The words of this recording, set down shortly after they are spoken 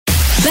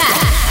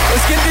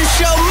get this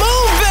show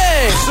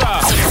moving.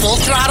 Full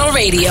Throttle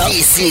Radio.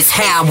 This is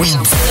how we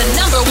do.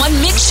 The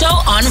 #1 mix show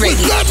on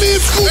radio. That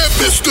means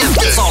Mr.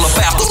 It's all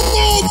about the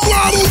Full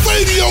Throttle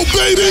Radio,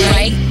 baby.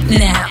 Right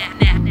now.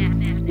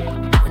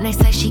 When they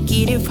say she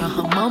get it from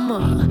her mama,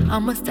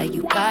 I'ma say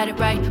you got it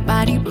right.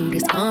 Body rude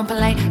is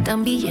unpolite,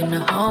 done being a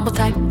humble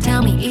type.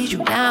 Tell me, is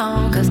you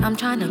down? Cause I'm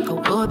trying to go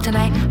up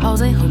tonight. Hoes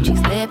and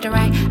hoochies left and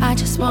right. I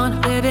just wanna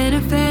live in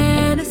a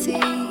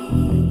fantasy.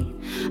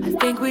 I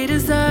think we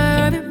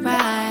deserve it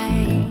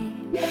right.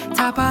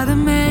 Top of the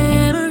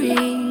memories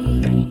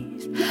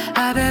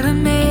I've ever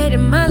made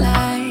in my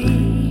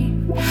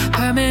life.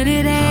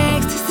 Permanent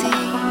ecstasy.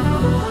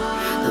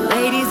 The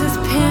ladies is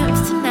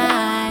pimps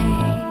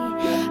tonight,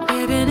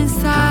 living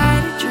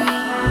inside a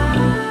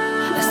dream.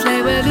 Let's play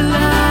where the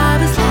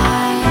love is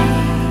like.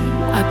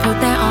 I put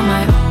that on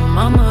my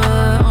mama,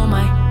 on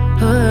my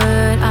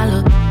hood. I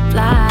look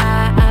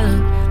fly, I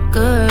look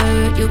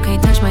good. You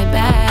can't touch my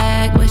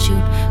bag, but you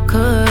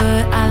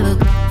could. I look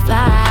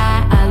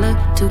fly, I look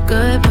too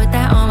good. Put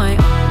that on my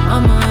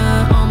mama,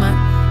 on my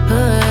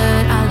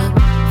hood. I look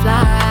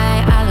fly,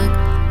 I look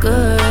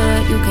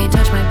good. You can't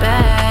touch my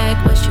bag,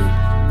 but you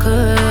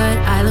could.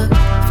 I look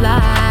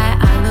fly,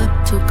 I look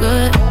too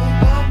good.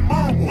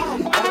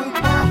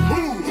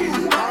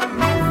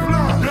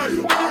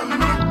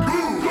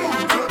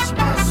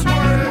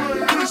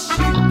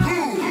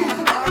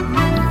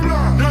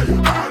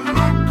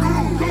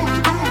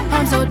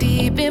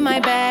 Deep in my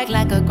bag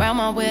like a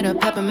grandma with a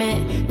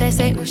peppermint. They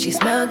say, ooh, she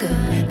smell good.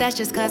 That's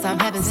just cause I'm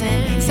heaven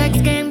sent. Sex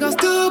game goes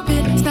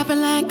stupid,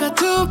 snapping like a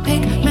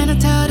toothpick. Man, to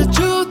tell the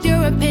truth,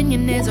 your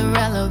opinion is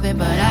irrelevant.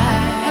 But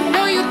I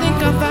know you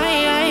think I'm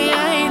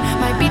fine.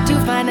 Might be too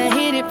fine to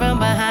hit it from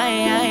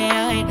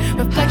behind.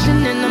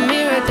 Reflection in the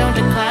mirror, don't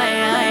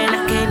decline. I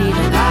can't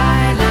even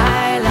lie.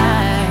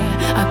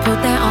 I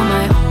put that on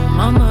my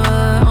mama,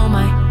 on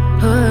my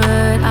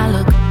hood. I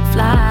look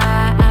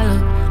fly, I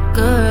look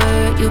good.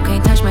 You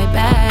can't touch my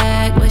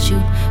bag, but you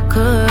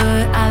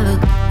could. I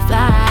look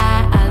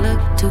fly, I look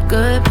too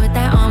good. Put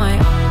that on my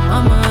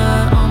mama,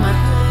 on my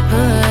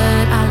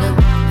hood. I look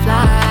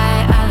fly,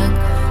 I look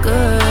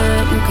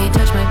good. You can't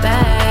touch my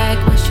bag,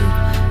 but you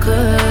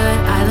could.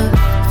 I look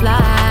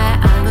fly,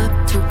 I look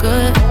too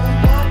good.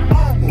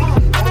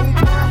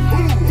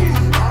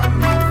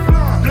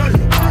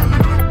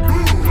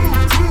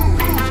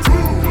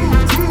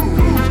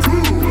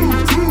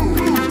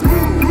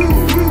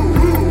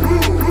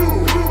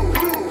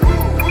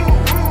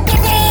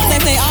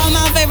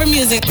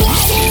 Music.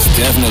 It's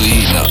definitely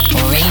eating up.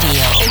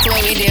 Radio. It's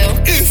what we do.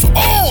 It's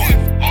on.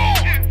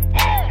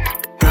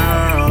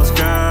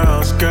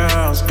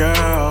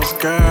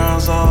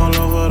 Girls all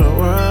over the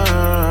world.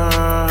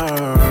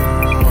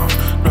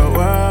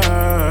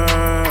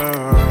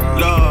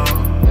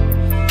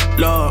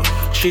 Love,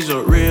 she's a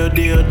real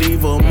deal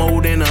diva,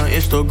 more than an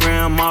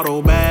Instagram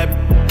model. Bad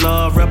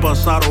love,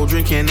 reposado,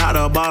 drinking out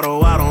the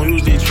bottle. I don't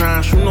usually try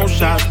and shoot no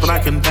shots, but I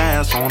can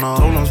pass on her.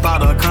 Told them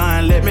start a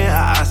kind, let me,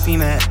 I seen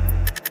that.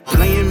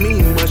 Playing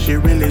mean, but she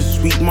really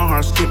sweet. My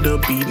heart skipped a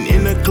beat.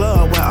 In the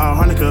club where our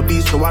harmonica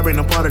beats, so I bring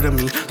a part of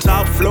me.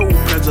 Top flow,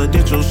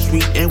 presidential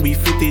suite, and we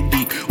 50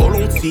 deep. Hold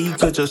on T,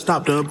 could you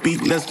stop the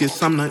beat? Let's get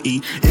something to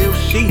eat. If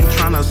she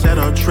tryna set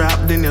a trap,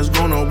 then it's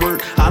gonna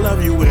work. I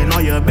love you and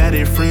all your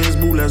baddie friends,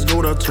 boo, let's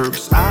go to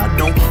Turks. I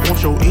don't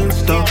want your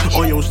Insta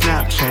or your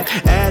Snapchat.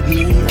 Add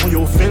me on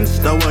your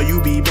Finsta where you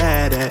be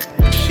bad at.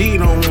 She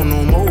don't want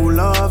no more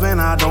love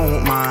and I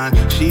don't mind.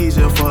 She's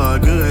here for a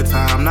good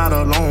time, not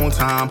a long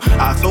time.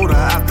 I told her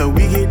after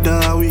we get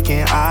done, we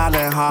can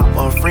island hop.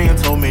 A friend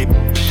told me,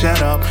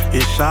 shut up,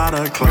 it's shot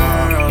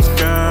o'clock.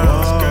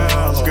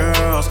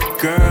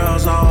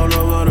 Girls all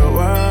over the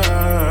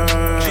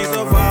world. She's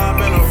a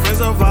vibe and her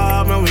friends a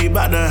vibe, and we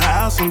bout to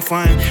have some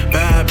fun.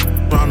 Bad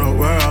on the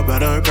world,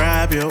 better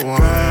grab your one.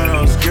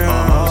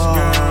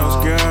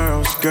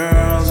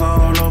 Girls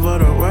all over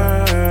the world.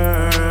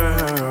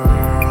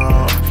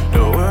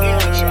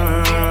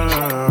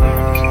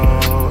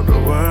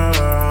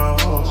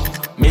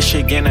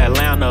 Michigan,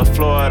 Atlanta,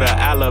 Florida,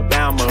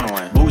 Alabama.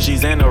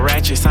 Bougies and the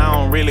ratchets, I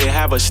don't really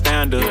have a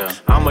standard.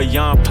 I'm a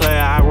young player,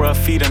 I rub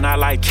feet and I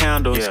like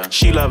candles.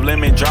 She love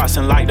lemon drops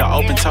and like to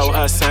open toe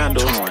her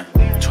sandals.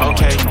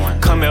 Okay,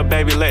 come here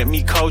baby, let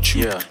me coach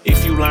you.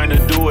 If you learn to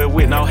do it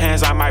with no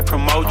hands, I might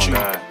promote you.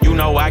 You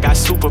know I got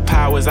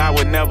superpowers, I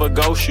would never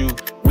ghost you.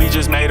 We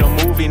just made a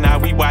movie, now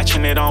we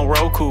watching it on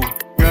Roku.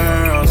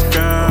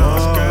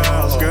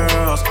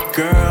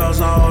 Girls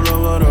all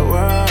over the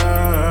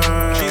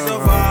world. She's a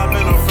vibe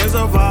and her friends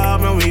a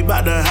vibe, and we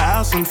bout to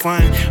have some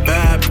fun.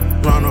 Bad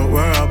on the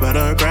world,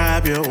 better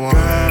grab your one.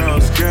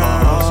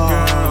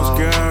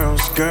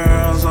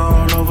 Girls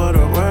all over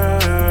the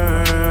world.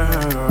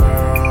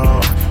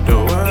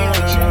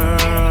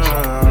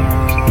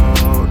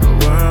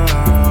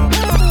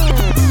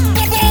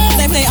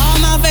 They play all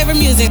my favorite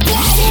music.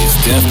 It's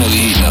definitely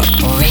eating up.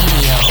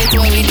 Radio. It's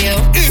what we do.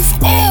 It's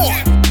on.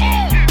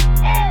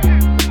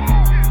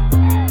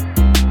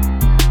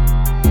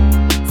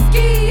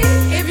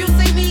 If you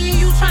see me and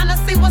you tryna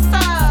see what's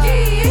up,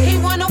 he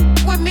wanna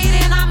with me,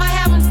 then I'ma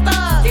have him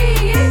stuck.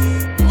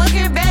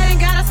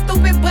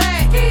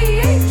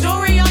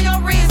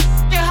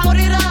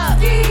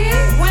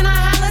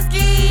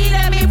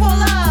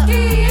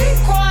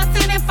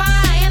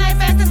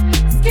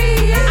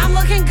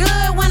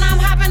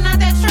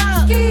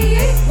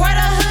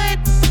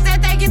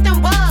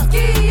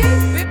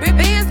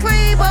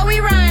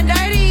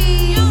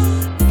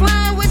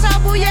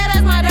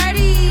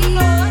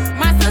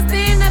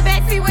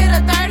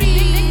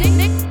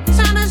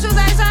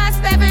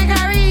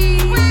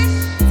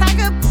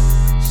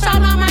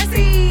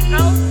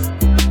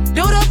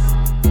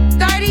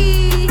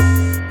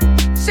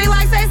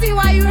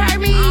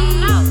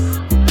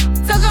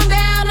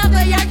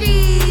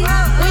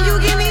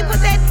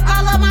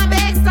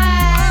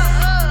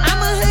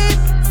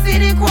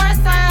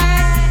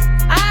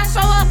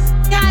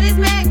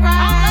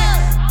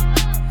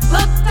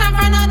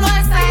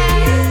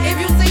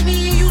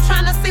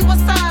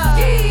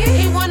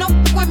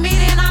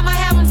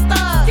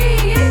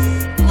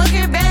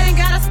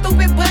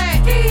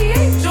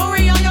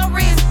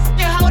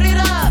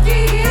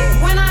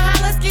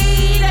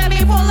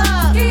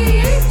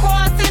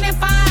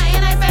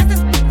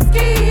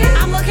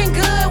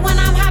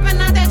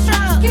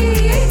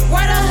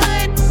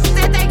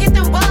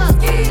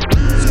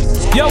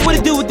 Yo, what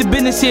it do with the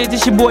business here?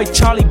 This your boy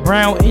Charlie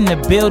Brown in the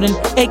building,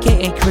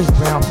 aka Chris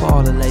Brown for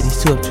all the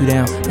ladies. 2 up, 2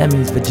 down. That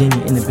means Virginia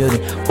in the building.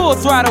 Full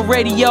Throttle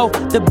Radio,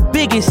 the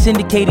biggest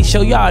syndicated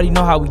show. Y'all already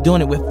know how we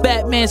doing it with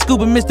Fatman,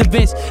 Scoop, and Mr.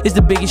 Vince. It's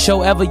the biggest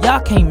show ever. Y'all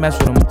can't mess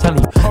with them, I'm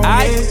telling you.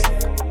 Alright?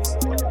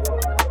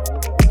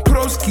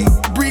 Broski,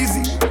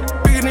 breezy,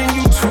 bigger than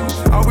you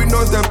two. All we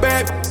know is that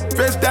bad,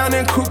 dressed down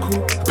and cuckoo.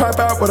 Pop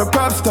out with a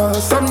pop star,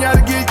 something y'all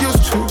to get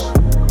used to.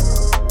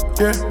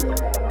 Yeah.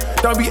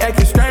 Don't be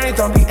acting strange,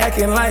 don't be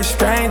acting like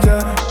stranger.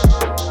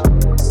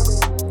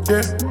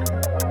 Yeah.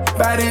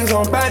 Bodies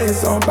on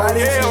bodies on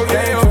bodies. Yeah.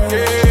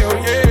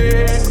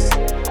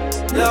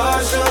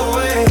 Lost your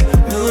way,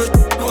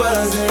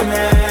 wasn't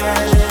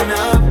adding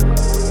up.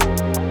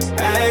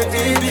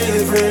 Acting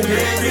different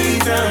every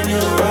time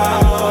you're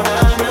out, I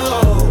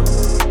know.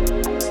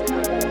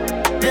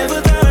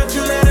 Never thought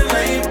you let a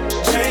lane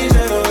change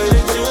the way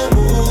that you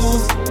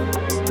move.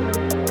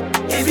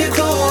 If you're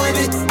cool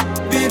with it,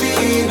 baby,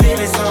 then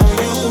it's on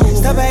you.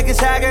 Stop acting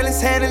shy, girl,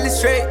 let's handle it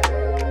straight.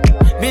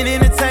 Been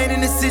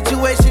entertaining the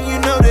situation, you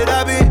know that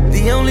I've been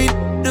the only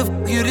to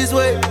f you this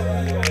way.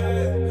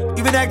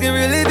 You been acting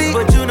really deep,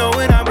 but you know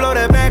when I blow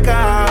that back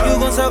out, you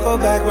gon' circle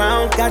back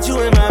round. Got you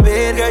in my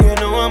bed, girl, you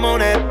know I'm on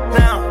that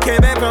now.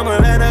 Came back from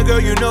Atlanta, girl,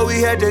 you know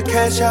we had to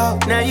cash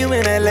out. Now you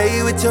in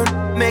LA with your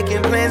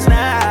making plans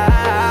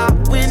now.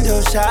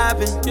 Window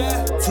shopping,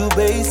 too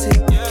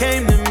basic.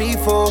 Came to me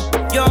for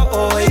your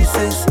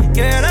oasis.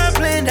 Girl, I'm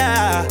planned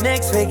out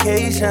next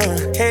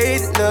vacation.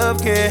 Hate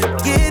love, girl,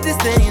 get this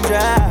thing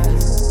dry.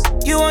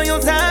 You on your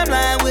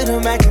timeline with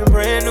them acting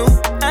brand new.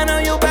 I know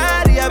your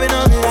body, I've been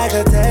on it like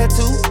a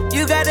tattoo.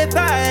 You got that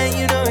fire and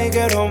you know it,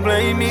 girl, don't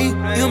blame me.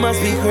 You must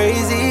be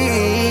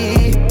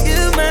crazy.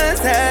 You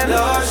must have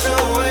lost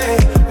your way.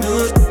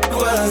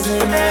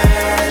 Wasn't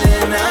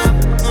adding up.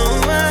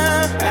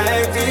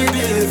 Acting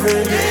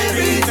different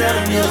every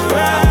time you're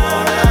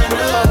out. I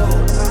know.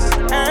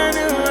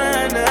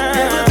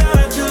 Never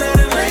thought you let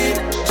a lane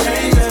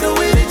change the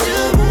way that you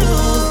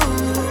move.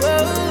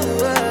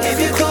 If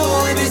you're cool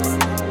with it,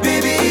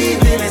 baby,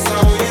 then it's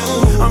on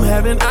you. I'm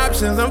having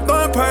options, I'm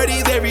throwing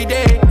parties every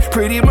day.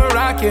 Pretty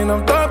Moroccan,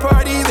 I'm throwing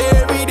parties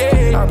every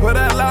day. I put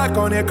a lock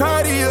on it,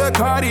 Cartier.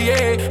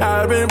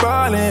 I've been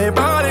ballin'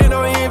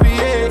 on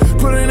NBA.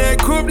 Put in that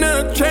coupe,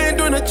 now chain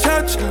doing a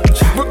cha-cha.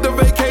 Book the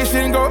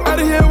vacation, go out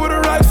of here with a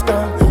rock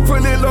star.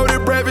 Fully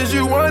loaded breakfast,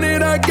 you want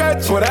it, I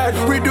got you.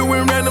 We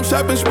doing random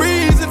shopping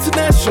sprees,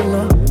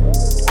 international.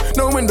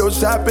 No window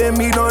shopping,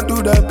 me don't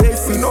do the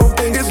basic. No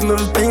it's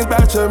little things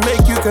about you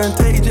make you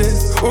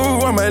contagious.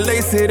 Ooh, I'ma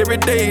lace it every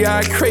day,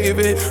 I crave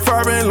it.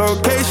 Foreign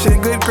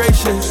location, good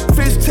gracious.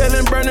 Fish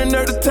tailing, burning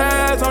up the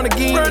ties on the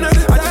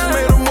Guinness. I just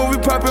made a movie,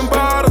 popping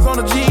bottles on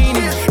the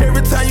genie.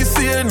 Every time you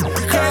see it,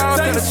 cars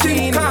in the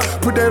chini.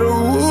 Put that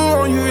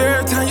ooh on you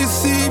every time you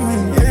see me.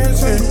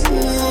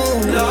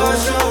 Ooh.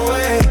 Lost your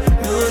way,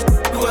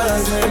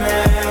 wasn't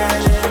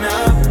adding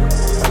up.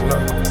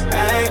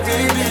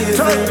 Acting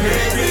different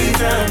every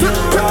time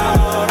you're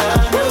out, I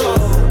know.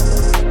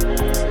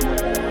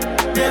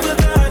 Never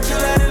thought you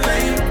let a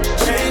lane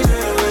change the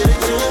way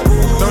that you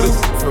move. Know this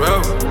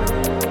forever.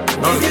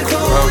 If you're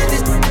cool with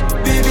it,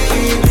 baby,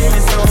 then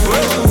it's on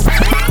you.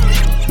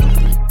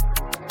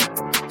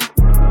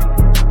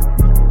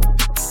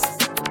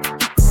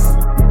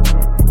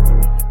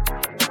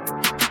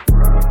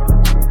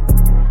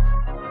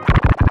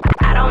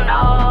 I don't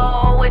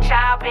know what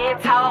y'all been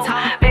told.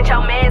 Bet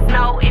your mans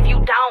know if you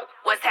don't,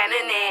 what's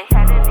happening.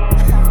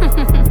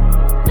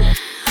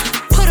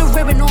 Put a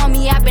ribbon on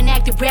me, I've been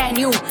acting brand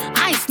new.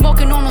 I ain't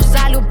smoking on no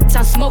Zylo, bitch,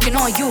 I'm smoking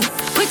on you.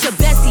 Put your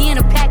bestie in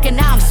a pack and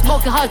now I'm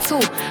smoking her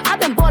too. I've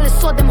been ballin'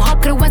 so them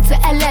hard could've went to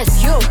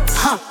LSU.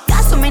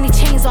 Got so many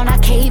chains on I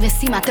can't even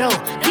see my throat.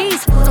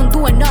 These don't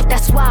do enough,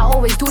 that's why I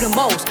always do the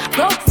most.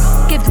 Bro,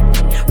 give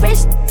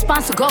rich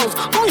sponsor goals.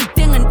 Only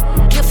thing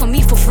a get for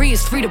me for free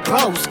is free to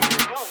bros.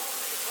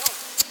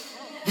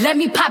 Let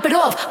me pop it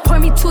off,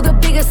 point me to the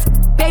biggest.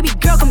 Baby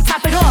girl, come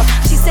top it off.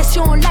 She said she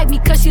don't like me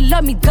cause she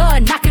love me, duh,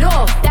 knock it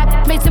off.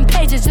 That made some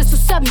pages just to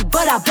sub me,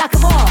 but I block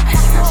them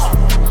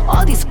all.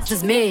 All these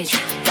is mid.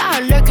 Got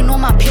her lurking on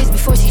my page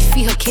before she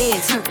feed her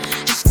kids.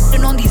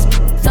 Shitting on these,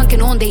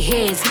 dunking on their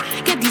heads.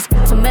 Get these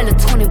some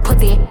melatonin, put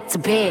their to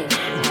bed.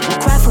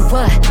 Cry for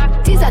what?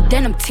 These are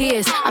denim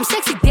tears. I'm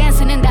sexy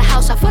dancing in the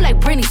house, I feel like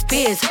Britney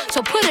Spears.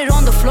 So put it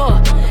on the floor,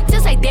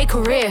 just like their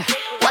career.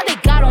 What they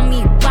got on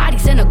me,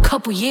 bodies in a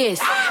couple years.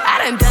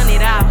 I done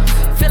it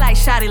all, feel like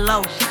shot it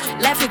low.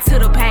 Laugh it to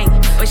the pain,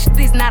 but shit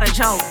is not a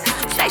joke.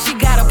 Say she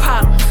got a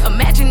problem,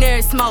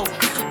 imaginary smoke.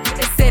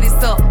 They set it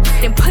up,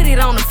 then put it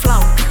on the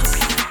floor.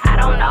 I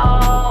don't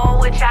know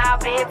what y'all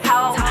been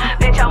told.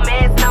 Bet your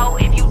mans know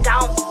if you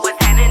don't, what's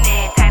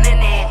happening.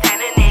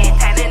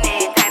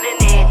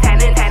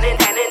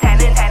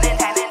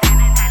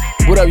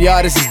 What up,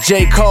 y'all? This is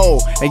J.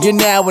 Cole, and you're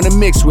now in the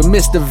mix with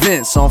Mr.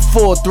 Vince on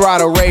Full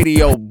Throttle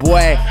Radio,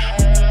 boy.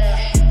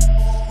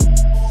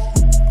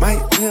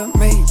 Might will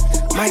made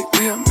it, might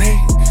will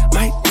made it,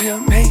 might will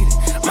made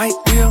it, might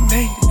will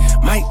made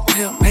it, might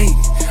will made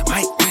it,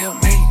 might will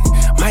made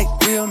it, might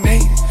will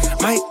made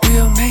it, might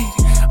will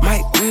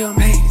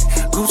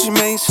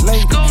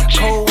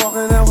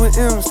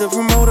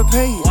promoter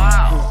paid.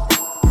 Wow.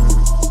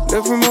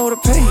 The promoter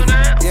paid.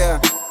 Yeah.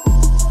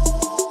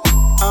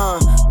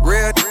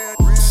 Real,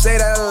 say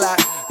that a lot.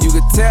 You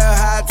could tell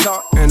how I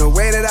talk and the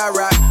way that I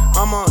rock.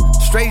 I'm a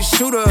straight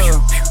shooter,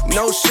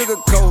 no sugar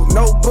coat,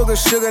 no booger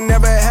sugar.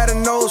 Never had a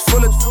nose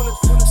full of.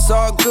 It's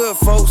all good,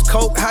 folks.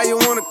 Coke, how you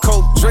wanna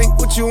coke? Drink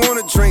what you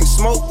wanna drink.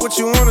 Smoke what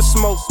you wanna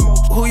smoke.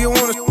 Who you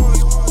wanna?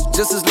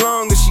 Just as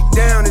long as she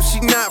down. If she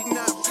not,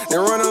 then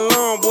run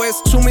along, boy.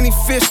 It's too many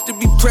fish to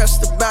be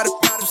pressed about it.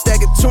 I'm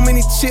stacking too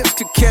many chips,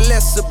 could care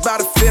less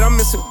about a fit. I'm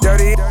in some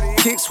dirty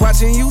kicks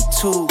watching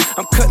YouTube.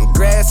 I'm cutting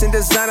grass and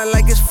designing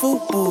like it's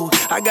FUBU.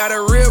 I got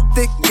a real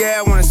thick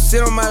gal, wanna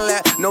sit on my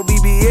lap. No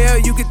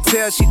BBL, you can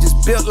tell she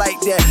just built like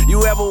that.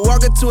 You ever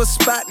walk into a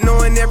spot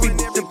knowing every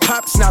dip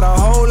pops? Not a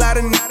whole lot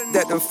of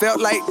that done felt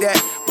like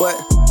that. But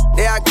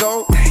there I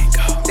go,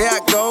 there I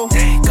go,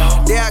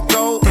 there I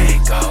go,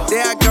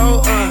 there I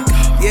go.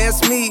 Yeah,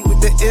 it's me with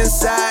the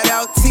inside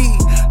out T.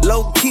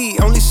 Low key,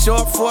 only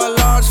short for a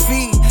large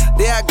fee.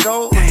 There I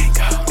go,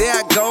 there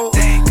I go,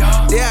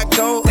 there I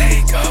go,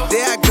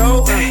 there I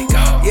go.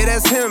 Yeah,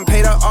 that's him,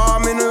 pay the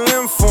arm and the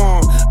limb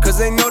for him. Cause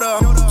they know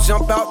the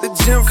jump out the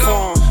gym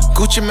for him.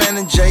 Gucci Mane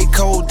and J.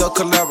 Cole, the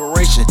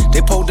collaboration.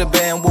 They pulled the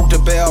band, woke the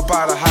bell up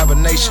out of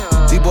hibernation.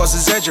 These boys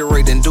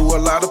exaggerate and do a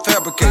lot of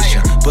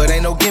fabrication. But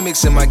ain't no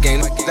gimmicks in my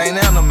game, they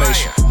ain't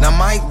animation. Now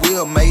Mike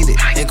Will made it,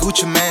 and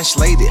Gucci Mane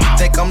slayed it.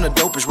 Think I'm the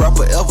dopest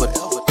rapper ever,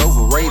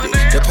 overrated.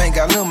 The paint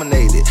got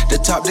eliminated, the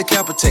top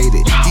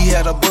decapitated. He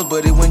had a buzz,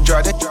 but it went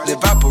dry, that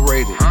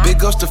evaporated.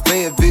 Big ups to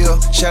Fayetteville,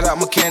 shout out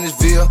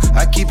Mechanicsville.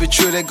 I keep it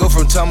true, they go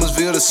from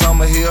Thomasville to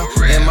Summerhill.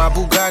 And my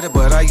Bugatti,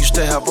 but I used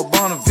to have a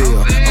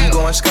Bonneville. I'm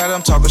going Scott,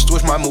 I'm talking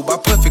switch my move, I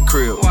perfect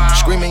crib.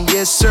 Screaming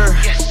yes sir,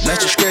 nice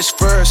to stretch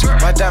first.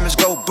 My diamonds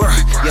go burr,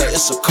 yeah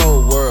it's a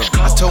cold world.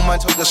 I told my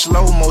the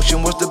slow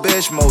motion was the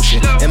best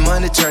motion. And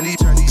money turn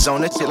these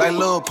on that shit like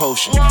love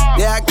potion.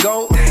 There I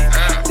go, there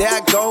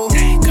I go,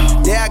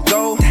 there I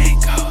go,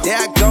 there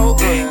I go.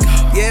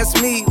 Yeah, it's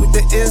me with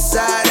the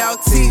inside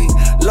out T.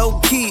 Low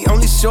key,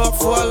 only short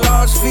for a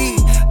large fee.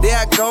 There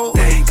I go,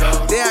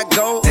 there I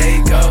go,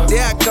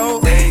 there I go,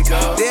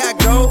 there I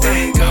go.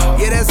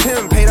 Yeah, that's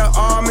him, pay the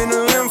arm and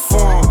the limb for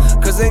him.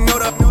 Cause they know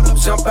the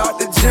jump out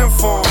the gym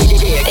for him.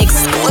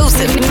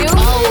 Exclusive.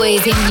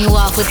 Always hitting you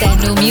off with that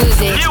new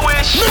music.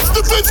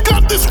 Mr. Vince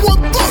got this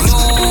one first.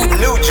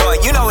 New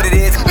joint, you know what it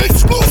is.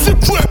 Exclusive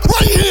trip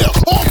right here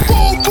on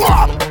Full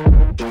Throttle.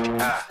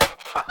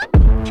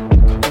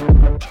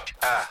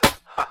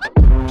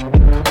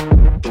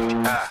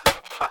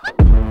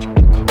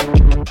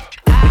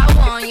 I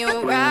want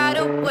you right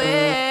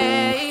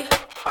away.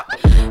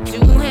 2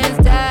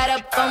 hands tied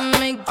up, I'll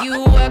make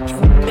you work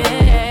for me.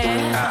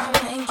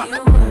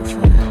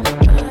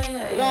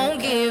 Won't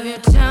give you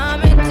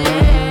time of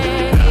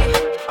day.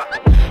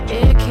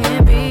 It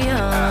can't be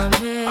on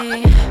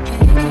me.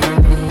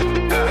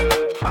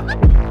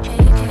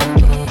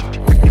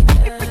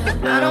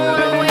 I don't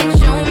wanna wait,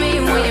 show me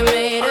what you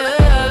made of.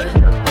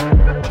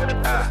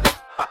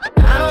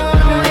 I don't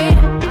wanna wait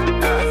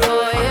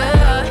for you.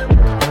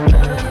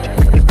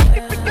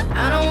 I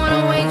don't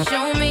wanna wait,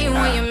 show me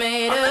what you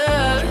made of.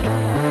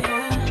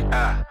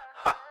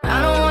 I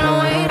don't wanna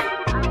wait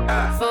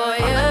for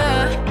you.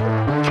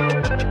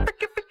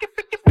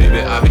 Baby,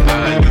 I be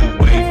eyeing you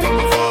way from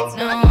afar.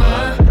 No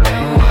way.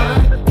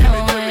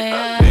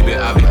 Baby, I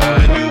be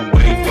eyeing you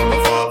way from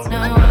afar. No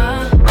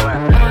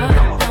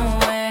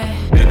way.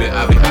 Baby, I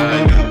be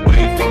eyeing you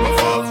way from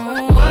afar.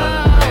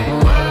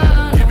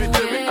 Give it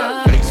to me.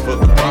 Thanks for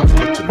the props,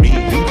 but to me,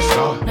 you the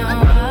star.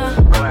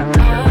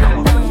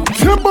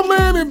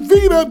 Timberland and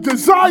Vita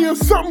desire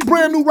something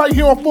brand new right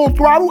here on Full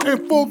Throttle,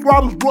 and Full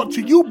Throttle is brought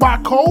to you by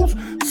Kohl's.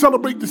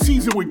 Celebrate the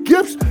season with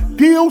gifts,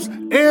 deals,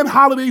 and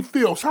holiday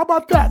feels. How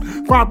about that?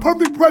 Find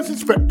perfect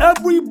presents for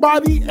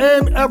everybody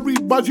and every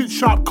budget.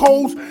 Shop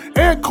Kohl's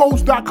and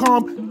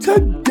Kohl's.com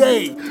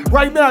today.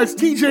 Right now it's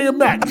TJ and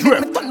Mac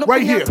Drift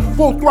right here.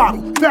 Full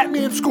Throttle,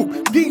 Fatman Scoop,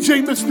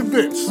 DJ Mr.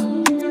 Vince.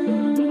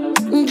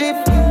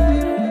 Drift,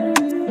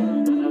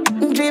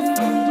 drift.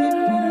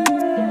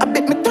 I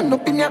bet me turn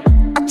up in ya.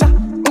 Acha,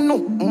 no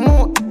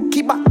more.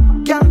 Keep back,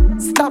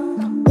 can't stop.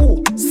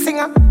 Ooh,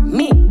 singer,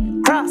 me,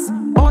 cross,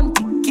 on,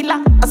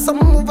 killer. Some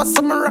move,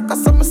 some rock,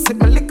 some sip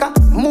my liquor.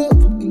 Move,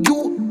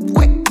 you,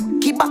 quick,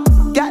 keep back,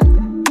 girl.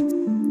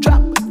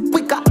 Drop,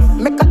 quicker,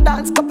 make a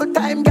dance couple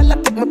times, girl. I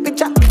take my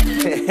picture.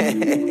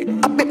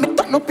 I bet me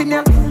turn up in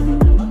ya.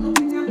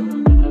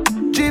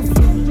 Drift,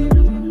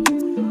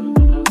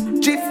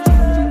 drift.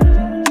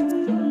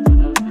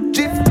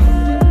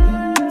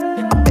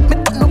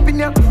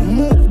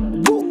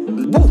 Move, woo,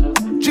 woo,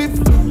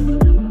 drift.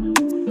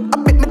 I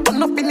bet me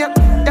turn up in ya,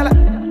 yalla,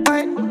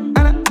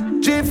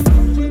 drift.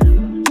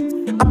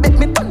 I bet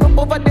me turn up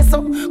over this, so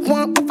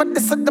one over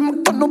this, so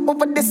them turn up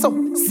over this, so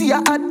see a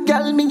hot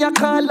girl, me a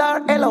call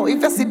her hello.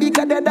 If you see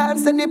bigger the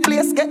dance, and the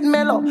place get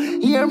mellow.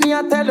 Hear me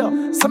I tell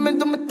you, so me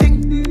do my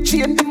thing,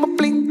 chain do my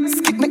bling,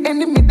 skip me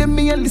enemy, them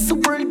me a little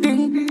world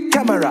thing.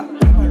 Camera,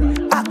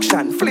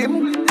 action,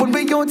 flame, when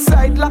we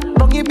outside, lock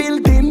down your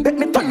building. Bet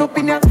me turn up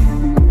in ya.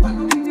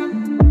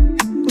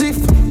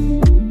 Drift,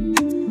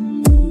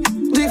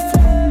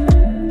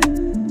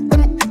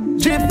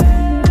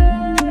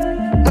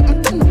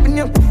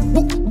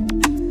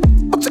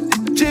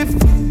 Ladies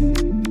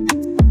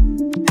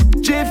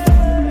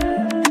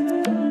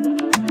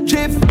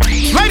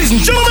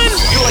and gentlemen,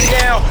 you are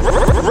now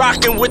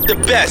rocking with the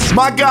best.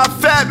 My guy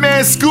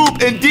Fatman,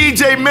 Scoop, and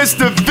DJ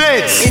Mr.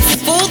 Vince.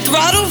 It's Full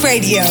Throttle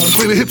Radio.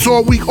 Play the hits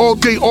all week, all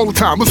day, all the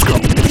time. Let's go.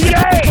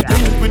 Yeah!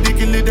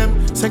 Ridiculous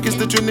them, seconds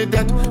to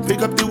Trinidad.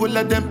 Pick up the whole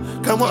of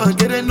them. Come on,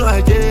 get a no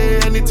idea.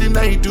 Anything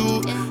I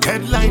do.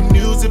 Headline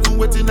news, if you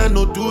waiting, I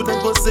no do.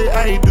 Then go say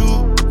I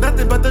do.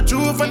 Nothing but the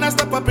truth, and I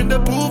step up in the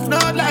booth.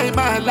 Not like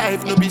my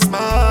life, no be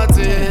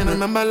smartin'.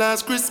 Remember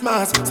last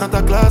Christmas,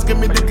 Santa Claus gave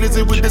me the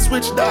glizzy with the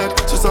switch dog.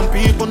 So some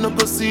people no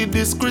go see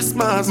this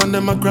Christmas. Man,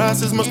 them a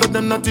grasses, most of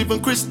them not even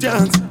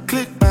Christians.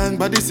 Click bang,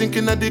 body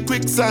sinking at the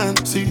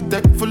quicksand. See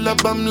deck full of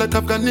bomb like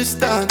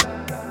Afghanistan.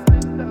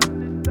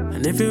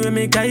 And if you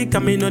make I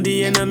come, me know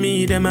the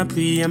enemy, them a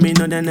pray, and me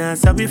know they not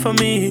sorry for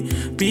me.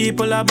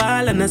 People are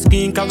ball and a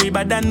skin, cause we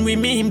bad than we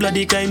mean.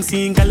 Bloody crime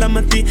scene,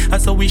 calamity.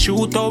 That's how we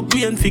shoot out,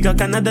 we and figure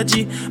Canada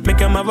G. Make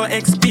them have a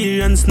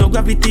experience, no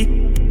gravity.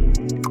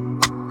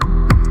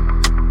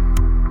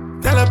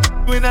 Tell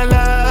up when I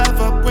laugh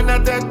up, when I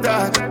dead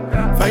dog.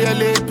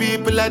 Violate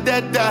people are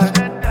dead dog.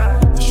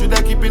 Should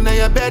I keep in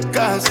your bed,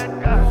 cause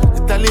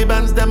the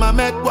Taliban's them a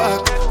make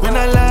walk. When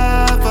I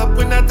laugh up,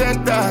 when I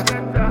dead dog.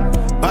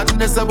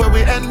 Badness is where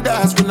we end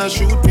us. When I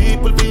shoot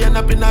people, we end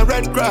up in a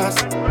red grass.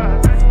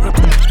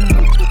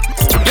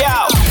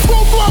 Yo!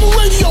 Full Throttle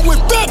Radio with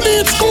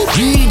Fatman, Scoop,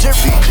 DJ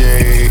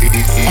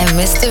and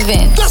Mr.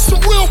 Vince. That's the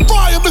real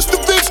fire,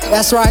 Mr. Vince.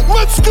 That's right.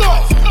 Let's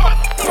go.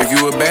 If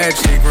you a bad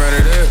chick, run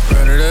it up,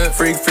 run it up.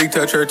 Freak,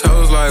 touch her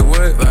toes like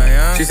what?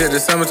 Like, She said the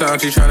summertime,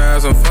 she tryna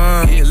have some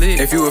fun.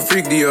 If you a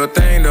freak, do your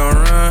thing, don't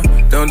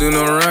run. Don't do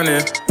no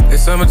running.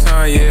 It's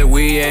summertime, yeah,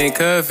 we ain't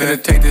cuffin'.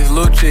 Finna take this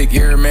little chick,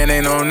 yeah, man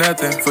ain't on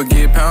nothing.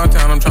 Forget Pound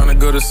Town, I'm tryna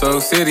go to Soul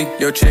City.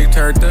 Your chick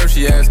turned up,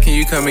 she asked, can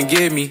you come and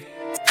get me?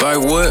 Like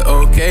what?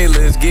 Okay,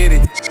 let's get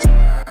it.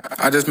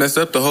 I just messed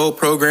up the whole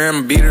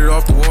program. Beat it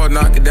off the wall,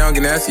 knock it down,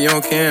 get nasty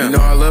on cam. You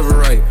know I love her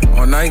right.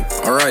 All night,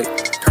 alright.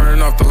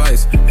 Turning off the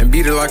lights and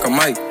beat her like a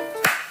mic.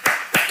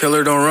 Tell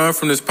her don't run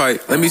from this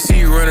pipe. Let me see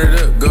you run it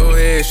up. Go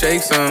ahead,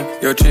 shake some.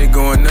 Your chick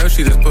going nuts,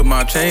 she just put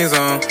my chains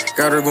on.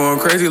 Got her going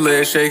crazy,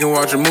 legs shaking,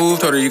 watch her move.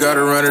 Told her you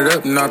gotta run it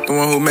up, not the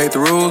one who made the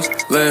rules.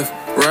 Left,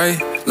 right,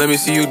 let me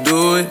see you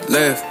do it.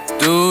 Left,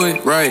 do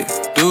it, right,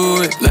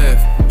 do it,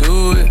 left,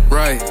 do it,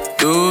 right,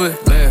 do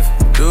it,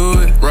 left,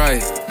 do it,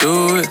 right,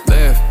 do it,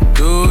 left,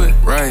 do it,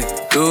 right,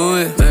 do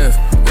it, left,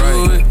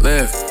 right,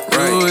 left,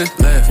 right,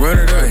 left. Run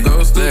it up,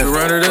 go stupid,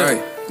 run it up,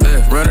 right,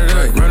 left, run it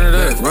up, run it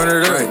up, run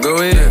it up, go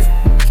ahead.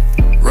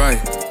 Right,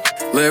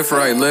 left,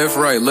 right, left,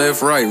 right,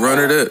 left, right, run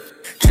it up.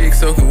 Chick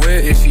soaking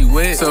wet, if she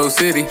wet, Soul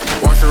City.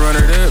 Watch her run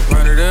it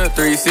up,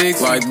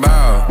 360. Like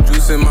bow,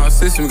 juice in my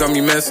system got me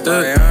messed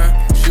up.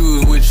 She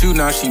was with you,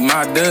 now she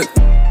my duck.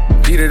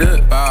 Beat it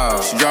up,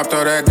 bow. She dropped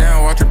all that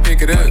down, watch her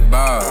pick it up,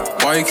 bow.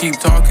 Why you keep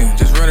talking?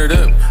 Just run it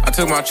up. I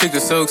took my chick to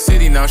Soak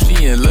City, now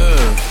she in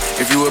love.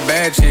 If you a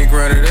bad chick,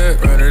 run it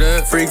up, run it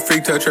up. Freak,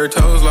 touch her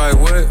toes like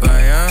what?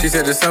 Like, She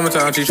said the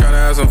summertime, she tryna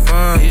have some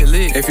fun.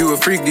 If you a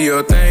freak, do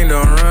your thing,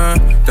 don't run.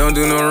 Don't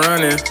do no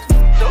running.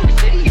 Soak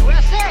City,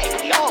 USA,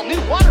 the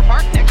all-new water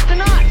park next to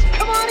Knott's.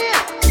 Come on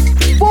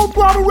in. Full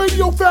Throttle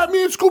Radio,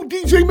 Fatman, Scoop,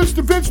 DJ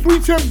Mr. Vince,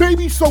 310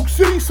 Baby, Soak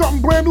City,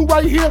 something brand new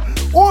right here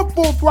on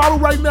Full Throttle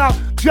right now.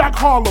 Jack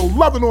Harlow,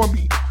 loving on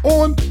me,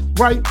 on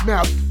right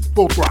now,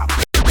 Full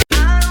Throttle.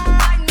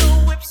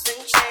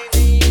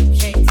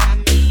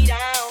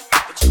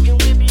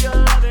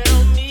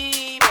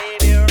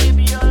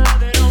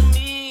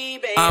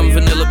 I'm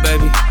vanilla,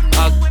 baby,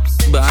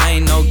 but I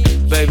ain't no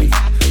baby.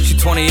 She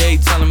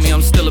 28, telling me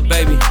I'm still a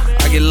baby.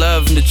 I get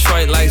love in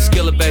Detroit like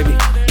Skillet, baby.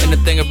 And the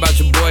thing about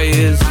your boy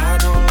is I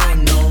don't like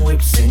no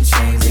whips and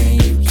chains,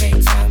 and you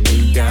can't tie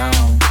me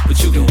down. But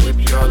you can whip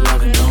your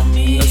lovin' on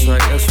me. That's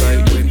right,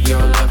 whip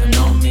your lovin'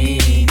 on me.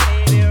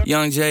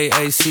 Young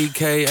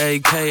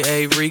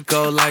J-A-C-K-A-K-A,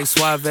 Rico like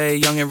Suave,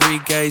 young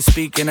Enrique,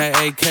 speaking at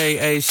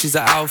AKA. She's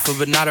an alpha,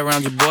 but not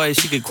around your boy.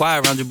 She get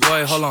quiet around your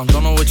boy. Hold on,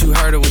 don't know what you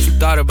heard or what you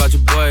thought about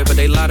your boy, but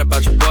they lied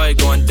about your boy.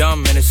 Going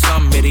dumb, and it's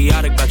something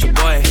idiotic about your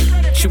boy.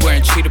 She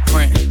wearing cheetah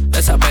print,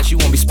 that's how bad she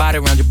won't be spotted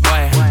around your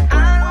boy. I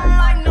don't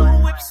like no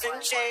whips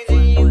and chains,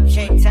 and you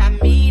can't tie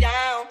me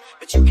down.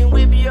 But you can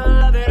whip your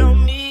lovin'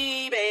 on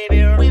me,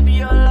 baby. Whip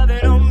your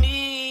lovin' on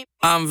me.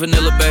 I'm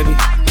vanilla, baby,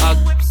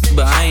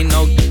 but I ain't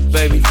no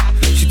baby.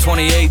 She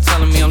 28,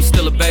 telling me I'm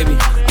still a baby.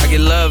 I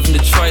get love in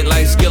Detroit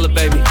like Skillet,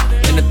 baby.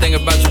 And the thing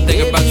about you,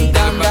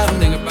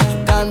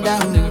 calm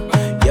down.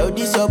 Yo,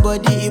 this your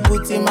body, it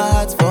puts in my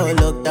heart for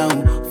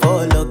lockdown,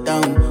 oh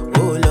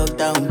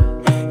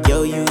lockdown.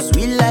 Yo, you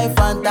sweet life,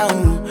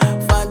 phantom.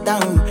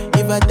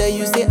 If I tell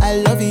you, say I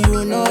love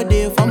you, no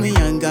day for me,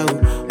 young girl,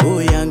 oh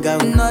young girl.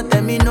 No,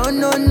 tell me, no,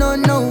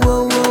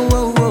 oh.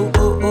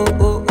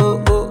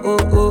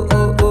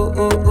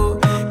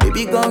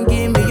 Baby, gon'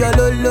 give me your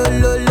lo.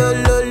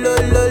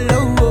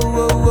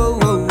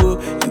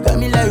 You got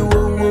me like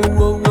whoa.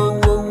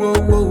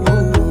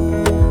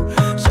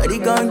 Shawty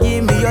gon'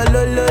 give me your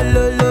lo.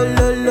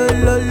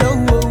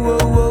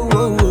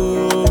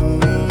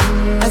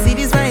 I see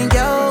this fine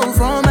girl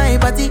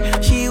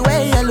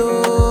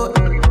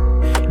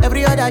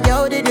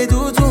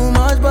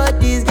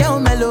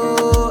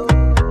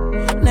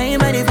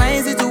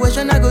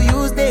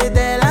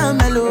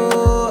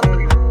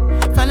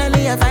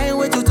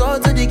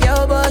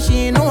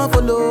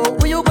follow.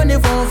 When you gonna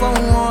phone for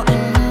one?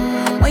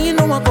 When you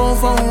know I come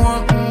for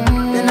one?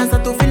 Then I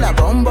start to feel a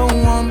bum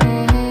bum one.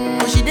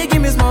 But she dey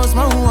give me small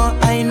small one.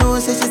 I know,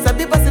 say she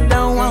sabi pass it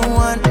down one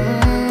one.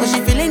 But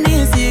she feeling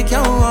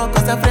insecure,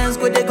 cause her friends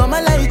go they go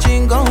my light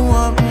ring go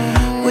on.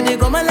 Go they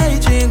go my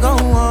light ring go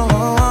on.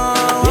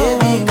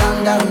 Baby,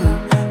 calm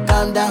down,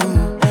 calm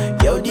down.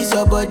 Yo, this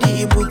your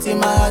body, it puts in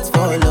my heart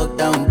for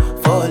lockdown,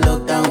 oh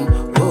lockdown.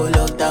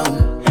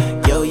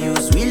 Yo, you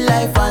sweet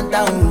life,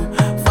 phantom,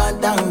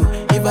 phantom.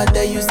 If I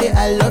tell you say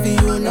I love you,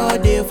 you know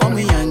they for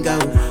me young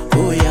girl,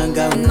 oh young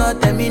girl. No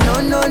tell me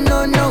no, no,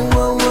 no, no,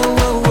 oh, oh,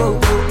 oh,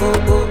 oh,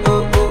 oh, oh,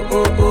 oh, oh,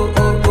 oh, oh,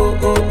 oh, oh,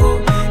 oh,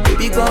 oh.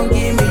 Baby, come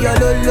give me your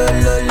lo, lo,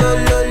 lo, lo,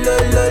 lo, lo,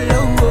 lo, lo,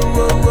 oh,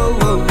 oh, oh,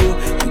 oh, oh.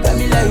 You got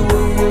me like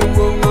whoa, whoa, whoa,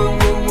 whoa,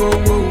 whoa,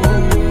 whoa, whoa, whoa.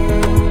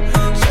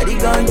 Shawty,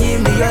 come give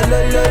me your lo,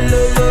 lo,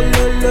 lo, lo,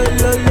 lo, lo,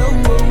 lo, lo,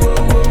 oh,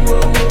 oh,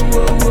 oh, oh, oh,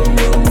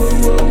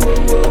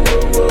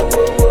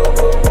 oh,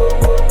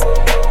 oh.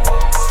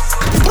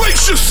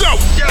 Brace yourself.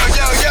 Yo,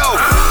 yo, yo.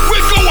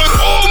 We're going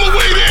all the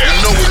way there. You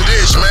know what it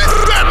is, man.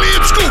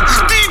 Fatman Scoop,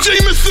 DJ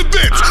Mr.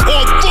 Vince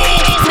on Full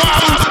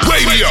Throttle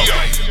Radio.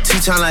 Tea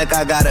time like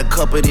I got a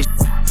cup of this.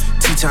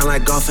 Tea time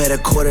like golf at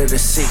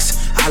 5:45.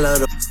 I love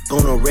the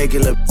on a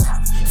regular.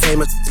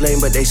 Famous lame,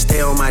 but they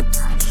stay on my.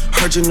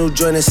 Heard your new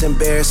joint is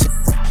embarrassing.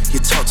 You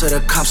talk to the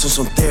cops on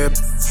some therapy.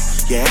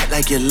 You act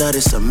like you love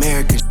this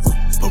American,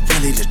 but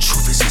really the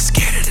truth is you're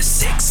scared of the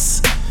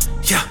 6.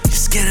 Yeah, you're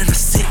scared of the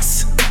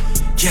 6.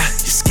 Yeah, you're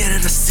scared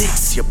of the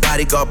 6. Your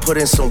bodyguard put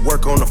in some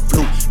work on the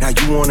flute. Now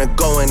you wanna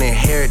go and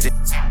inherit it.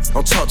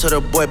 Don't talk to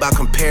the boy about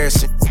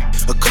comparison,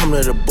 or come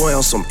to the boy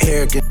on some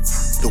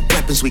arrogance. The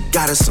weapons we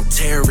got is some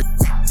terrorists.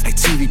 Like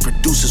TV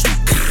producers,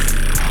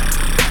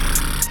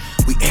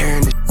 we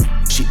airing it.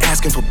 She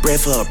asking for bread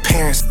for her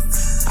parents.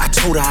 I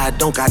told her I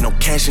don't got no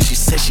cash, and she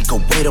said she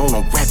could wait on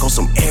a rack on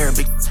some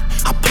Arabic.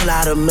 I pull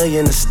out $1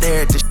 million to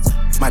stare at this.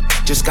 My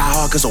just got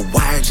hard cause a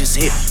wire just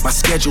hit. My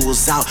schedule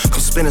was out, come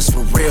spinners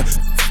for real.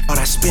 All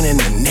that spinning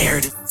the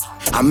narrative.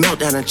 I melt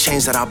down the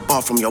chains that I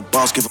bought from your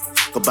boss. Give a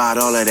fuck about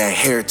all of that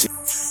heritage.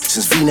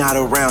 Since V not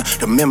around,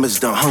 the members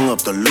done hung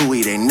up the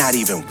Louis, they not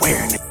even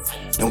wearing it.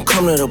 Don't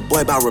come to the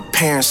boy about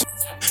repairing some.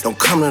 Don't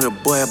come to the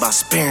boy about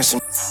sparing some.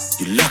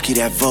 You lucky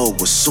that Vogue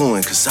was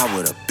suing, cause I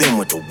would've been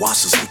with the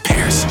Wassers in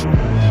Paris.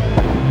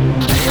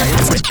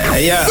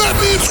 Hey, yeah.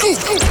 Fatman Scoop,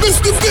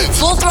 Mr. Vince.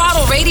 Full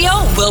Throttle Radio,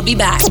 we'll be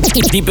back.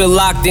 Keep it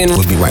locked in.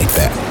 We'll be right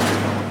back.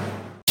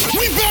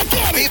 We back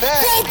at it.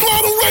 Full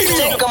Throttle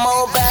Radio. Come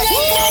on back.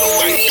 Full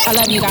Throttle Radio. I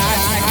love you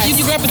guys.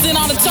 You represent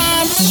all the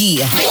time.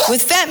 Yeah.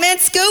 With Fatman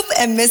Scoop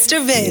and Mr.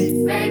 Vince.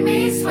 Make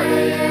me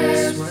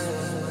sweat.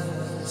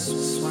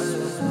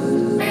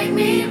 Make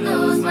me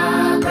lose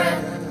my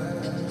breath.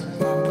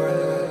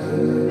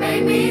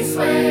 Make me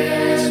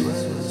sweat.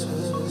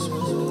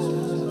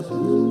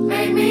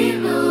 Make me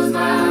lose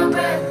my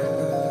breath.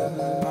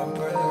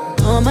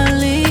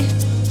 Normally,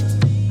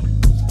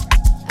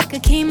 I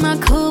could keep my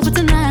cool, but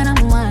tonight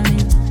I'm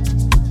whining.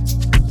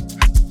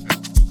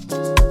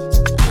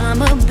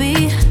 I'ma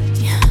be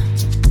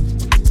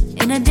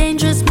in a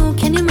dangerous mood.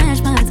 Can you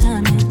match my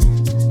timing?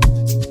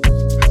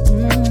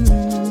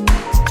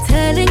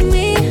 Telling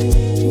me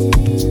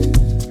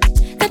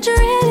that you're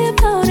really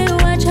about it,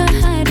 what you're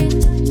hiding.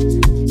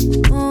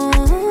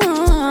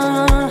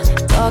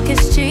 Talk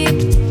is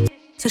cheap,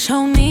 so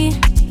show me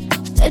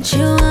that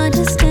you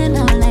understand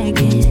how I like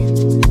it.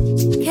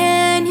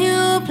 Can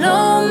you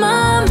blow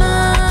my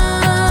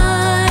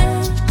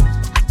mind?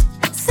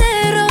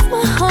 Set off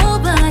my whole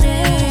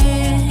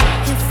body.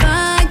 If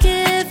I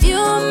give you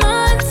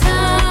my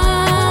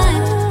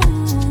time,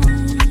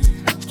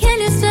 can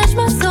you snatch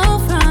my soul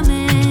from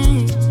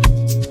it?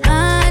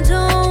 I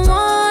don't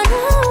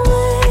wanna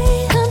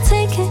wait. Come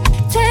take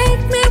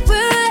me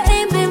where I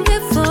ain't been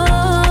before.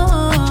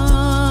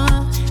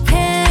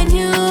 Can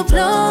you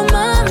blow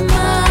my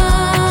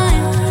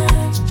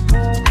mind?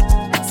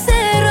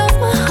 Set off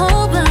my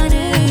whole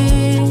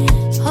body,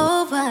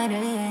 whole body.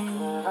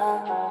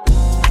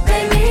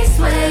 Make me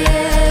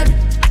sweat,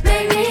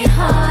 make me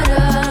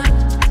harder,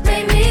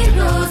 make me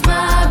lose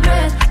my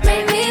breath,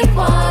 make me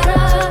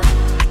water,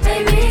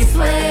 make me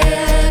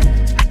sweat,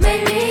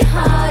 make me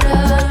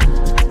harder,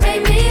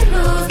 make me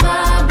lose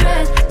my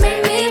breath,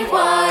 make me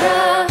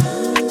water.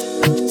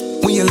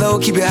 When you're low,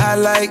 keep it high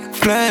like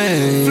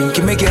flame.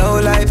 Can make your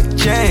whole life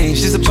change.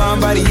 Just a bomb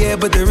body, yeah,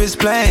 but the wrist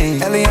plain.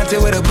 Eliante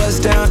with a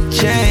bust down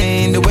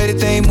chain. The way the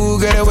thing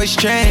move, girl, that way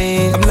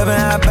strange. I'm loving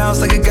how I bounce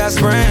like a got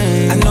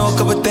spring. I know a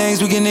couple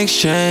things we can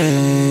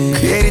exchange.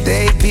 Created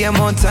the 8 p.m.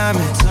 on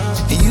timing,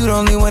 and you the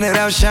only one that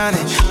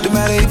outshining. No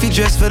matter if you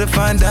dress for the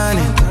fine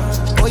dining,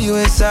 or you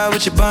inside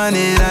with your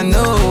bonnet. I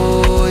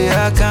know you're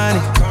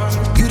iconic.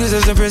 You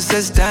deserve some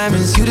princess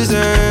diamonds. You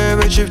deserve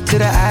a trip to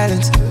the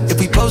islands. If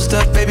we post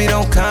up, baby,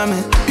 don't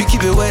comment. You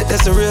keep it wet,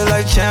 that's a real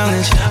life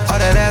challenge. All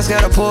that ass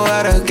gotta pour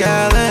out a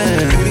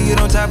gallon. Baby, you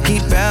don't top,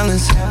 keep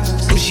balance.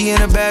 Gucci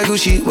in the bag,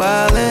 Gucci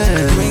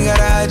wildin'. You ain't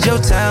gotta hide your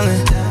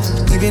talent.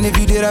 Even if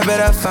you did, I bet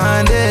I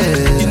find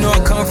it. You know I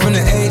come from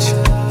the H,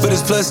 but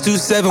it's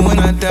 +27 when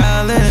I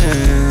dial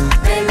in.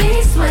 Make me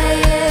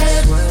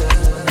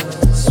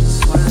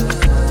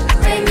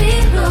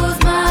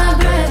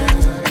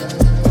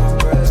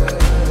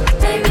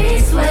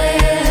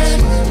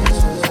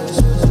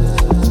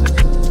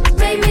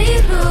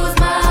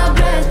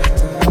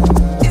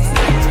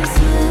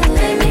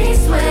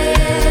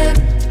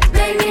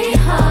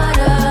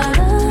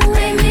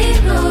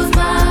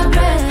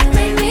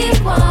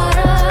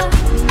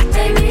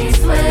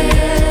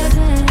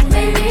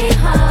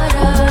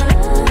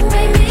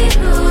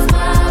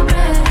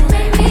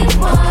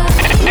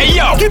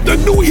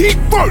new heat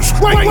first,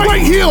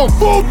 right here on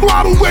Full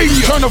Throttle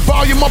Radio. Turn the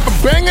volume up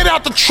and bang it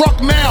out the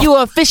truck now. You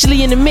are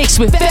officially in the mix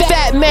with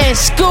Fatman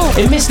Scoop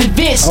and Mr.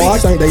 Vince. Oh, I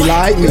think they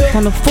like me.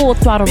 On the Full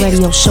Throttle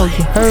Radio show,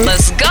 you heard?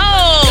 Let's go!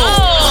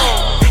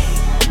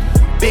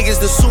 Big as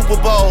the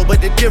Super Bowl, but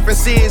the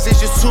difference is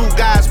it's just two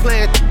guys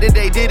playing that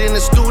they did in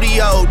the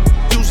studio.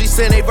 Usually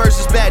send they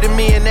verses back to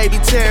me and they be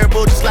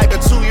terrible, just like a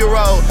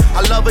 2-year-old.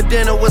 I love a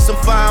dinner with some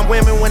fine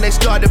women when they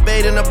start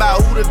debating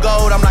about who the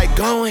GOAT. I'm like,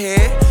 go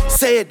ahead,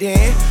 say it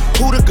then.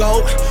 Who the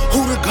GOAT?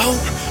 Who the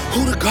GOAT?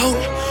 Who the GOAT?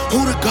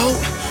 Who the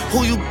GOAT?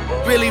 Who you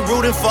really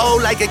rooting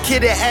for? Like a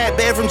kid that had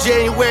bad from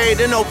January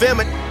to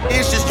November.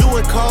 It's just you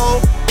and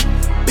Cole.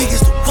 Big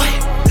as the what?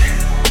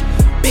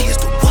 Big as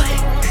the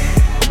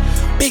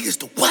what? Big as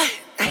the what?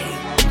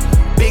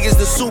 Big as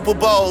the Super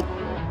Bowl.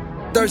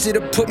 Thirsty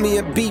to put me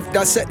in beef.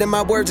 Dissecting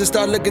my words and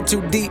start looking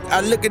too deep.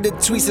 I look at the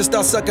tweets and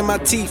start sucking my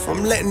teeth.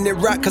 I'm letting it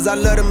rock cause I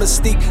love the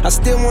mystique. I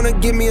still wanna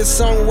give me a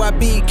song where I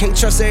be. Can't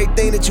trust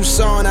everything that you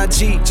saw on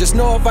IG. Just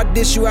know if I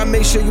diss you, I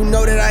make sure you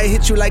know that I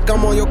hit you like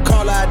I'm on your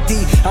caller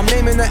ID. I'm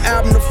naming the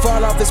album The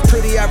Fall Off. It's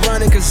pretty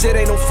ironic cause it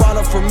ain't no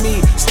follow for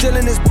me. Still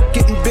in this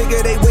getting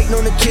bigger. They waiting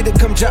on the kid to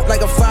come drop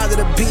like a father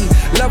to be.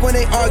 Love when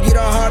they argue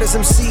the hardest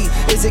MC.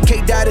 Is it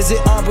K-Dot, is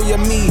it Aubrey or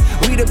me?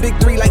 We the big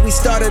three like we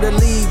started a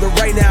league. But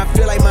right now I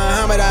feel like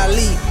Muhammad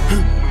Ali.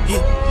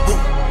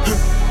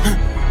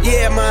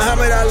 Yeah,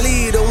 Muhammad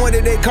Ali, the one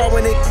that they call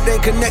when they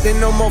connecting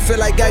no more. Feel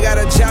like I got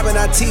a job in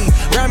IT.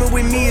 Rhyming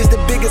with me is the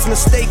biggest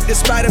mistake. The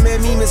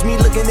Spider-Man meme is me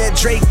looking at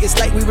Drake. It's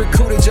like we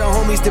recruited your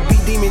homies to be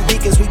demon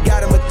deacons. We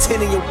got them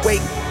attending your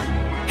wake.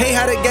 Hey,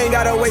 how the gang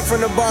got away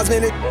from the bars,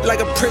 man, it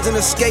like a prison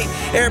escape.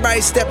 Everybody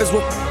step is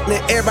with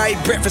and everybody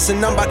breakfast, and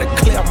I'm about to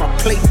clear up my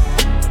plate.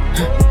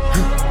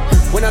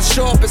 When I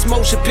show up, it's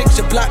motion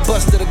picture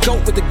blockbuster. The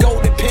GOAT with the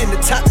golden pen, the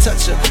top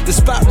toucher, the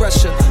spot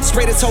rusher.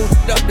 Spray this whole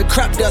up, the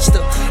crop duster.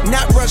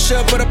 Not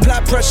Russia, but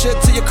apply pressure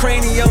to your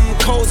cranium.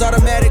 Codes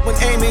automatic when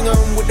aiming them.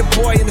 With the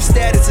boy in the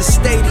status of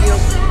stadium.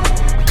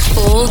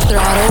 Full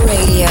Throttle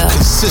Radio.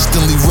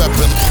 Consistently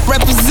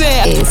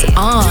Represent is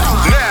on.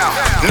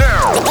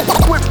 Now.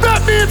 With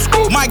Fatman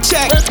Scoop, Mic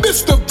check. and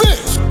Mr.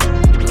 Vince.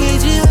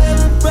 Is you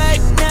living right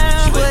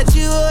now? What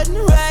you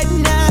ordering right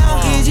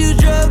now? Is you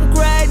drunk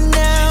right now?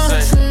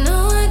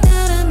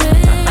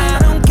 I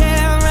don't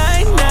care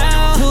right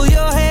now. Pull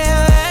your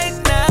hair right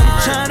now.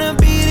 Tryna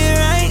beat it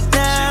right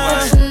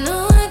now.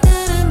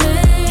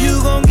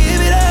 You gon'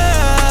 give it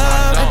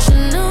up.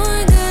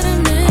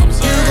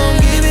 You gon'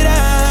 give it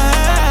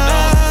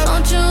up.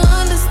 Don't you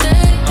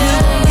understand? You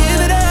gon'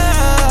 give it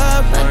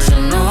up.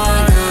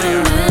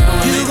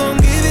 You gon'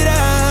 give it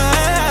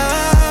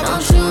up.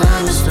 Don't you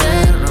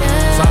understand?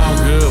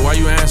 Sounds good. Why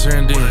you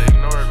answering then?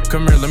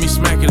 Come here, let me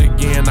smack it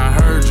again. I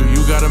heard you.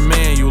 You got a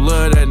man. You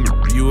love that.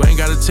 You ain't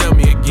gotta tell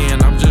me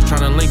again. I'm just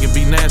tryna link and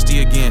be nasty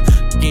again.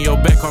 In your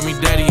back, call me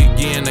daddy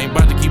again. Ain't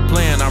about to keep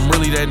playing. I'm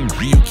really that.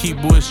 You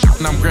keep bullshit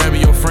and I'm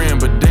grabbing your friend.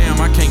 But damn,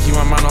 I can't keep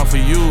my mind off of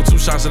you. 2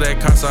 shots of that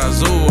Casa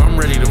Azul. I'm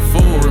ready to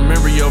fool.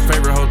 Remember your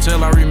favorite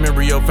hotel. I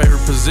remember your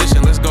favorite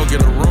position. Let's go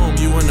get a room.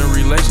 You in a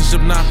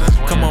relationship now?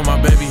 Come on, my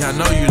baby. I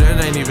know you.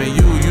 That ain't even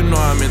you. You know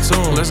I'm in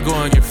tune. Let's go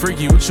and get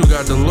freaky. What you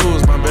got to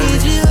lose, my baby?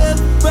 Is you up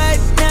right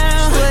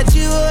now? What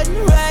you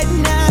ordering right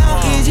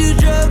now? Is you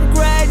drunk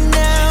right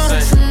now?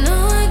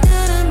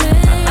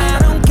 I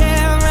don't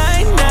care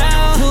right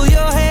now. Pull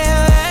your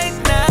hair right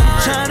now.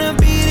 Tryna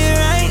beat it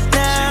right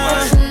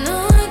now.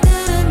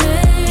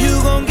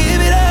 You gon'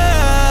 give it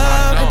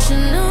up.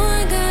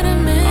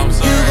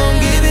 You gon'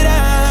 give it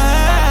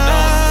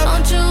up.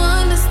 Don't you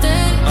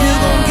understand? You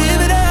gon'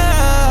 give it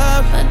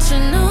up. But you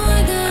know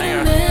I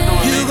gotta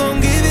make. You gon'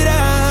 give it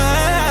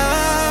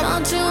up.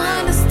 Don't you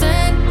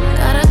understand?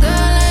 Got a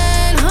girl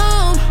at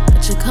home,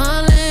 but you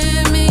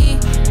calling me.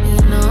 You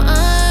know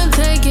I'm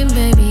taking,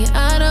 baby,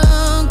 I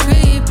don't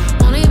creep.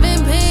 Won't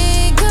even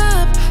pick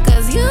up,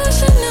 cause you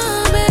should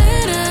know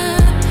better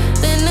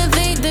than to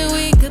think that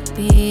we could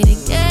be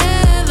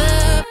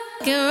together.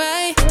 Get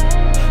right.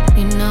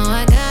 You know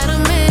I got a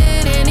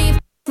man and he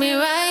me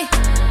right.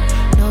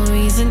 No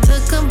reason to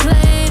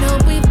complain,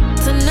 hope we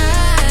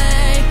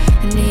tonight.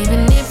 And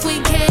even if we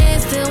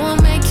can't, still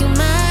won't make you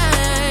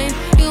mine.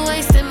 You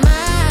wasting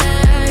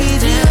mine.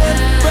 Is you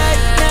up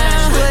right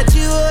now? What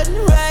you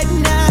ordering right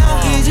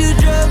now? Is you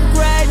drunk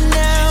right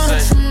now?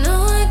 You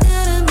know I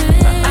gotta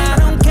make. I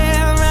don't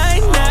care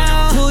right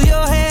now. Pull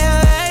your hair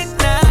right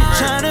now.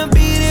 Tryna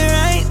beat it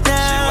right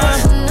now.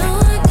 You know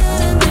I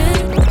gotta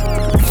make.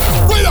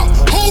 Wait up,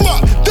 hold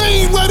up,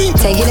 they ain't ready.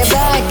 Taking it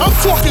back. I'm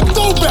talking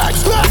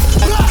throwbacks.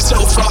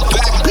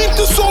 Beat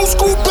the soul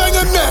school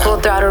banger now. Full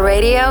Throttle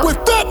Radio. With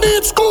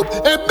Fatman Scoop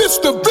and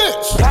Mr.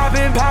 Vince.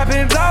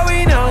 Poppin's all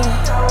we know.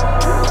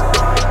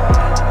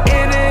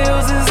 In the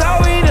hills is all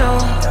we know.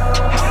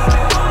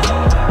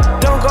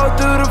 Don't go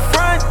through the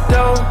front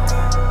door.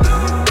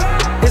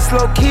 It's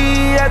low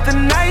key at the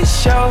night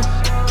show.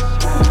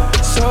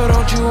 So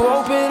don't you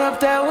open up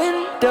that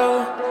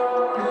window.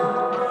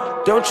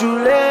 Don't you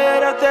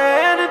let out the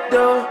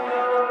antidote.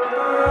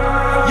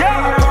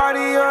 Yeah,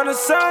 party on a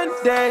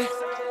Sunday.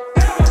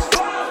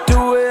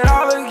 Do it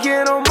all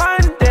again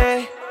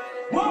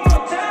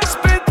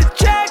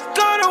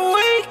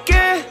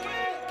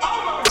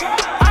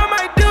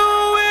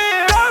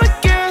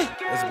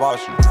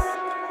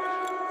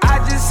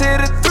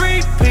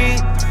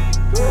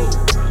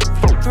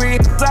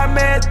girls I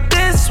met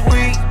this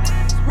week.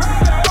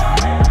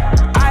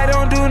 I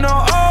don't do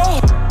no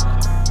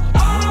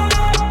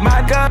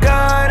my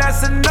God,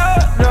 that's a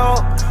no.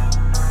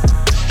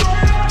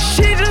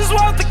 She just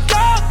want the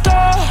gold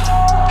though.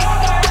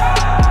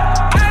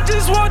 I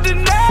just want the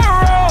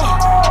narrow.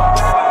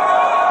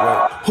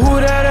 Who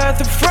that at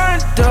the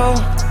front door?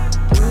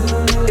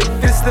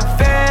 If it's the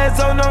feds,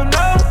 oh no.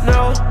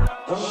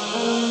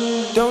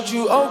 Don't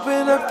you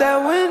open up that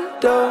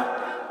window.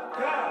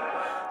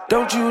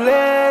 Don't you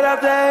let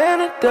out that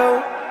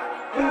antidote.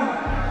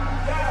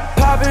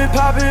 Poppin',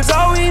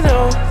 all we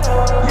know.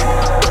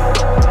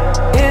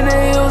 In the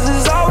hills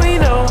is all we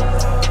know.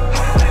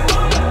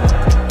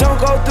 Don't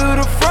go through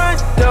the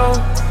front door.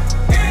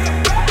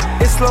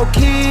 It's low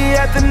key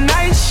at the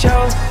night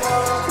show.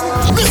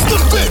 Mr.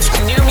 Vince,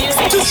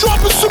 just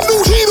dropping some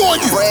new heat on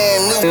you.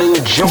 Brand new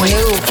joint.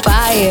 New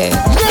fire.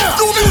 Now,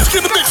 new music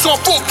in the mix on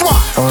Full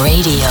Throttle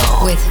Radio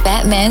with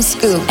Fatman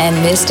Scoop and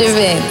Mr.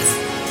 Vince.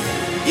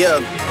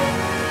 Yeah.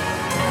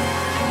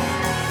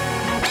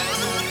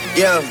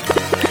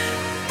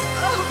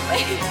 Oh,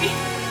 baby.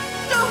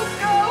 Don't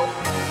go.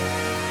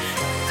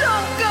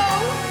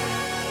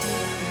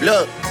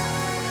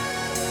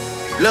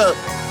 Look.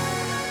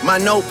 My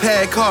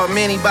notepad called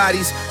many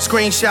bodies.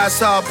 Screenshots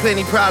saw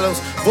plenty problems.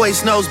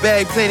 Voice notes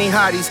bag plenty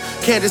hotties.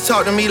 Can't just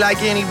talk to me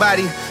like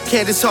anybody.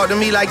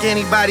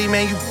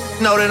 Man, you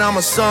know that I'm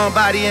a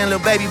somebody. And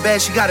little baby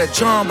bad, she got a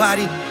John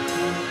body.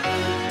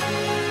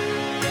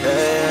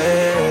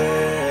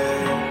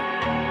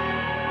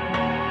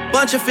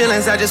 Bunch of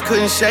feelings I just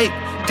couldn't shake.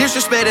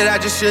 Disrespect that I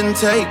just shouldn't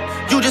take.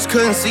 You just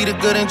couldn't see the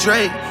good in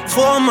Drake.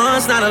 4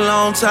 months, not a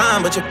long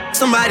time, but you're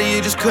somebody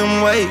you just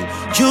couldn't wait.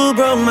 You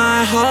broke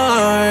my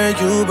heart.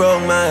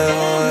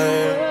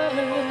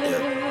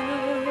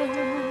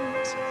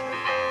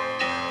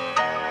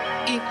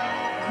 If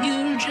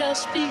you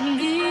just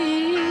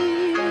believe.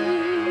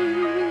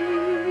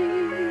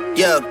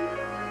 Yeah.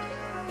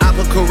 I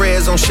put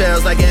careers on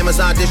shelves like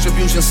Amazon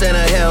distribution center.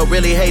 Hell,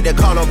 really hate to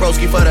call on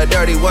Broski for the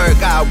dirty work.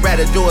 I'd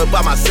rather do it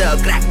by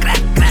myself.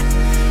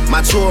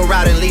 My tour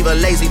route and leave a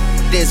lazy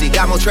dizzy.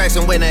 Got more tracks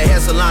than when the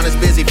hair salon is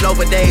busy. Flow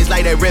for days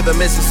like that river,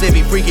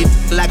 Mississippi. Freaky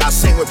like I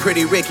sing with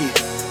Pretty Ricky.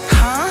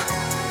 Huh?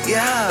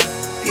 Yeah.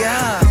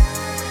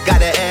 Got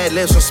the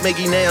ad-libs from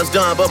Smiggy nails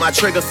done, but my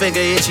trigger finger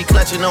itchy.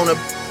 Clutching on the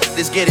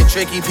it's getting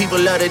tricky. People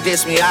love to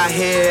diss me. I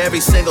hear every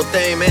single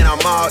thing, man. I'm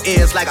all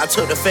ears like I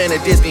took the fan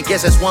of Disney.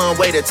 Guess that's one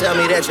way to tell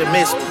me that you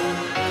miss me.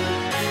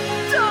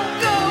 Don't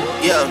go.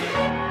 Yeah.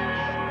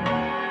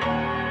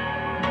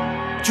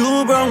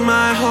 You broke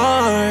my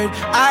heart.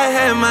 I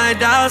had my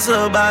doubts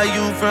about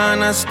you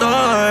from the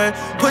start.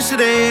 Push to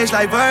the edge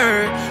like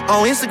Bird.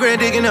 On Instagram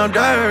digging up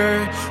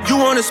dirt. You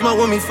wanna smoke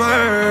with me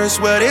first.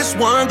 Well, this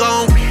one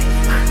gon'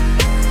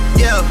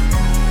 yeah.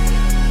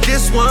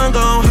 This one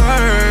gon'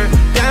 hurt.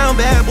 Down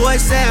bad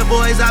boys, sad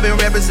boys, I've been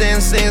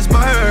representing since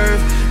birth.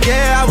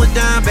 Yeah, I was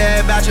down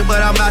bad about you,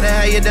 but I'm about to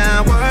have you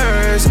down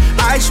worse.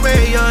 I swear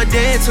you're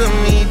dead to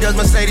me. Does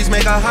Mercedes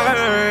make her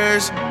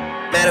hers?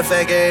 Matter of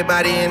fact,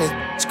 everybody in it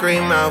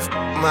scream out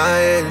my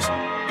ears.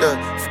 Yeah,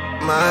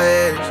 my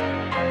ears.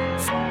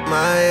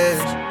 My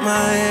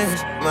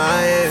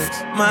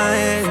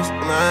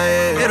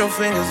ears. Middle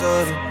fingers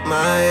over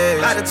my ears.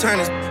 About to turn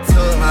this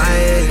to my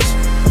ears.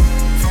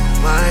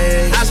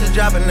 I should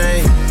drop a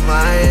name,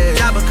 my ex.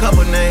 Drop a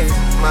couple names,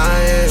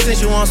 my ex.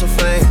 Since you want some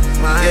fame,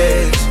 my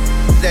ex.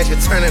 That you're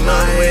turning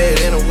on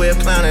with in a whip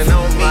clowning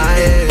on me, my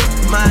ex.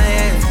 My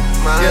ex.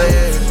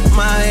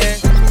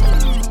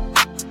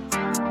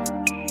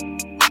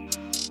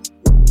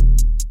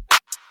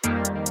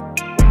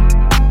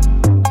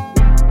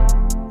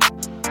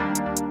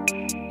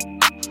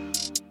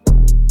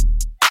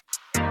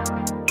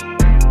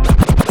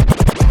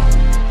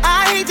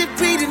 I hate that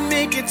we didn't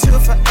make it to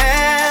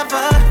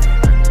forever.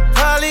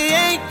 Probably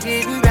ain't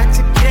getting back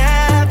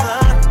together,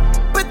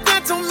 but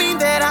that don't mean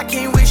that I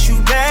can't wish you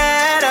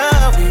better.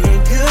 We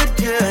ain't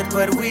good,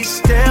 but we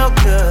still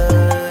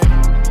good.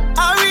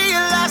 I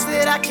realize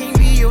that I can't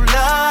be your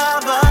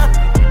lover.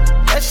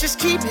 Let's just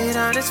keep it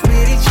honest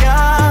with each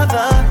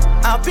other.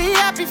 I'll be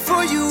happy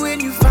for you when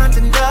you find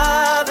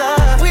another.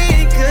 We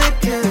ain't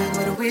good,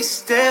 but we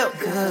still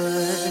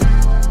good.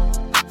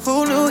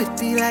 Who knew it'd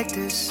be like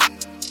this?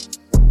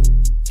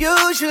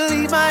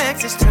 Usually my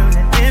exes turn to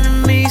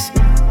enemies,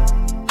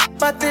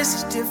 but this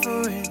is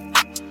different.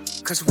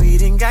 Cause we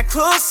done got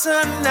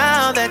closer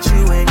now that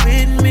you ain't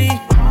with me.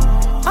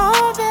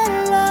 All that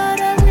love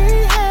that we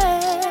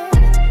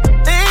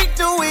had, ain't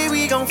no way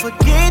we gon'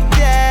 forget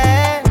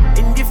that.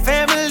 And your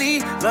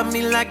family, love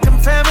me like I'm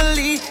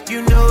family.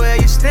 You know where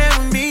you stand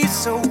with me.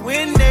 So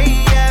when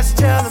they ask,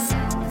 tell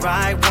them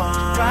right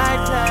one, right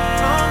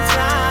place, wrong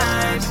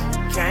times.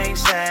 Can't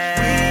say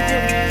we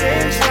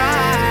didn't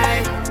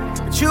try,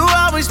 but you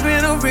always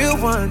been a real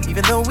one.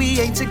 Even though we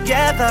ain't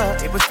together,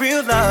 it was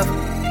real love.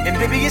 And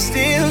baby, it's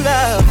still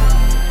love.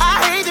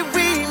 I hate that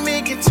we ain't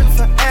make it to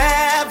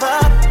forever.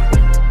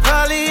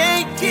 Probably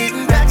ain't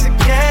getting back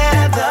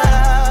together,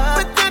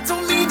 but that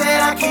don't mean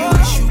that I can't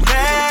wish you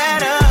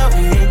better.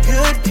 We ain't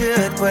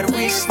good, but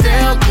we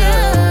still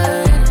good.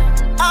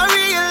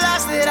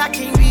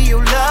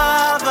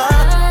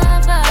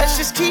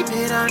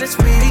 honest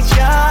with each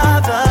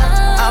other.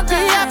 I'll be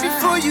happy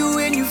for you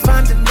when you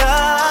find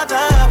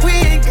another. We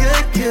ain't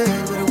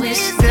good, but we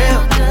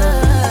still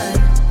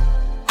good.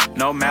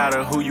 No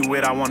matter who you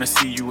with, I wanna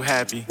see you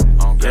happy.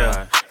 Oh,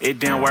 yeah, it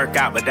didn't work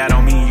out, but that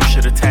don't mean you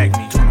should attack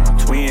me.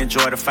 We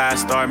enjoyed the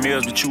 5-star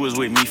meals, but you was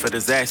with me for the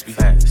Zaxby.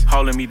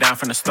 Holding me down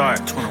from the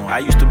start. I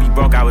used to be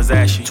broke, I was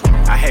ashy.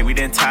 I hate we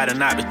didn't tie the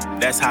knot, but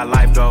that's how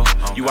life go.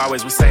 You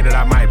always would say that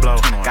I might blow.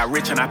 Got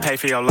rich and I pay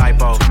for your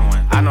lipo.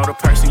 I know the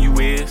person you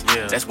is,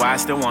 that's why I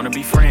still wanna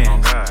be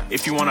friends.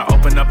 If you wanna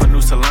open up a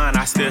new salon,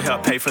 I still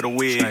help pay for the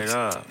wigs.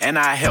 And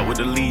I help with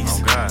the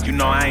lease. You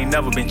know I ain't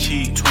never been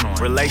cheap.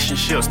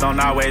 Relationships don't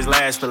always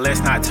last, but let's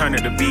not turn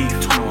it to beef.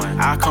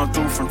 I'll come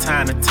through from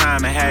time to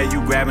time and have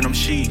you grabbing them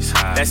sheets.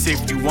 That's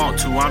if you want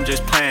to, I'm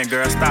just playing,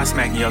 girl, stop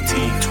smacking your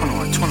teeth.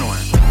 21.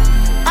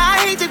 I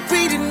hate that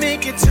we didn't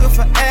make it to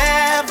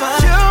forever.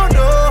 You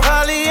know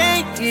Holly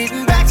ain't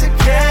getting back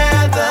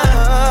together,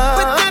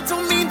 but that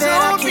don't mean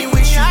that I can't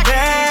wish you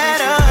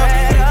better.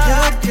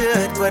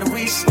 Good, but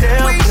we still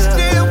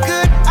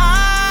good.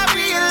 I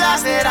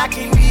realize that I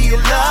can't be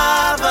your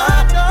lover.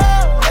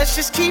 Let's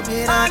just keep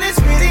it honest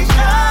with each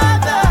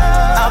other.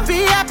 I'll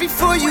be happy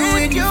for you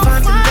when you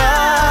find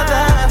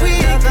another. We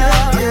ain't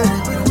good,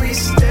 but we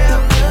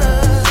still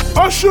good.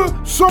 Usher,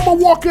 Summer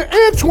Walker,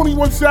 and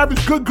 21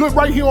 Savage, good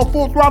right here on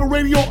Full Throttle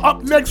Radio.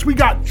 Up next, we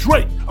got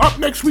Drake. Up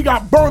next, we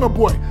got Burna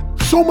Boy.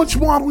 So much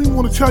more we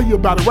want to tell you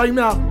about it. Right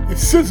now,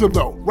 it's SZA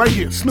though, right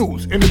here,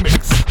 Snooze in the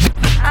mix.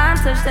 I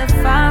touched that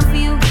fine for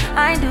you.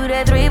 I do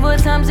that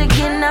 3-4 times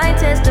again. I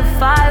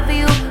testify for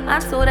you. I'm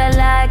so that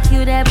like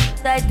you, that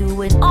I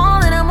do it all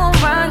that I'm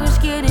around. You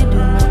scared to do.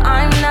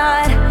 I'm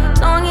not.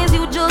 Long as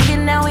you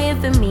joking now here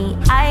for me,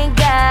 I ain't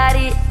got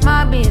it.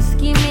 My bitch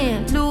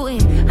scheming,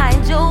 looting,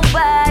 hide your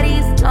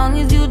bodies. Long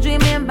as you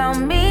dreaming about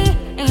me,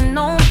 ain't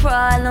no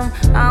problem.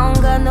 I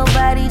don't got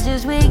nobody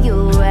just with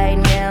you right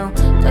now.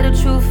 Tell the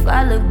truth,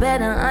 I look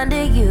better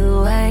under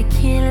you. I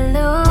can't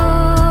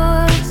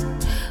lose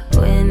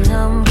when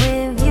I'm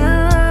with you.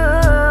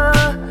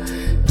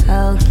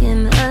 How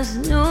can us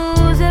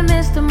lose and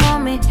miss the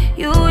moment?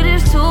 You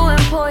just too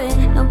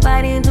important.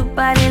 Nobody do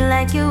body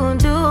like you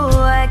do.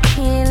 I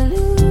can't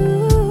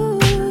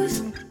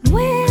lose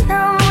when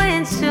I'm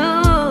with you.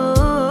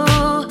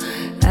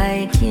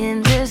 I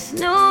can't just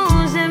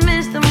snooze and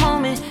miss the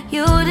moment.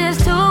 You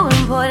just too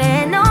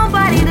important.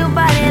 Nobody do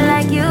body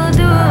like you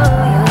do.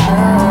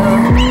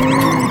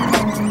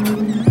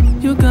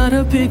 You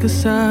gotta pick a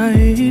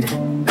side.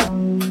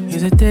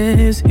 Is it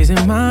theirs? Is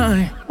it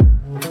mine?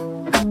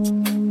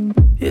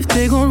 If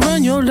they gon'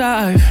 run your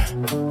life,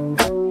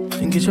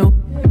 then get your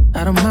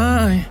out of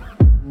mine.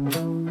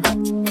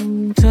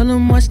 Tell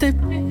them watch their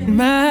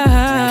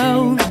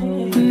mouth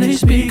when they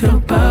speak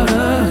about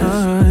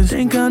us.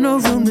 Ain't got no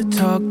room to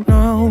talk,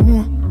 no.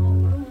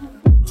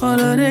 All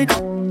of they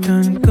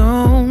done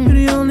gone. You're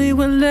the only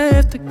one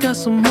left that got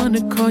someone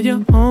to call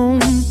your own.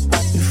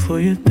 Before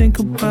you think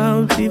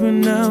about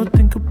leaving out,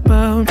 think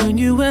about when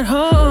you at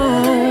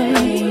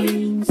home.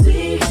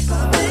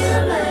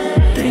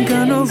 Ain't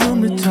got no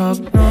room to talk,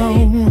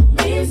 no.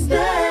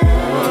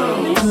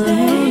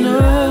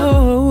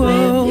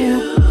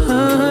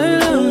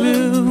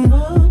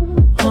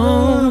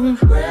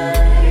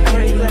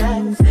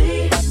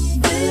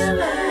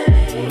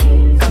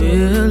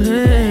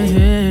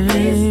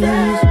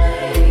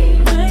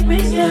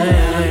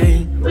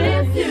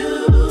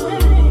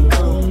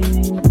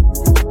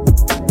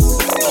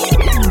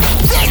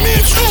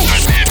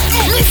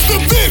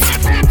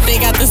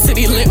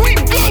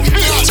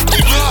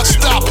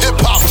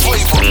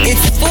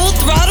 It's Full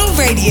Throttle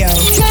Radio.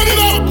 Turn it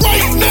up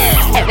right now.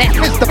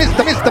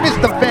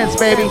 Mr. Vince,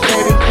 baby.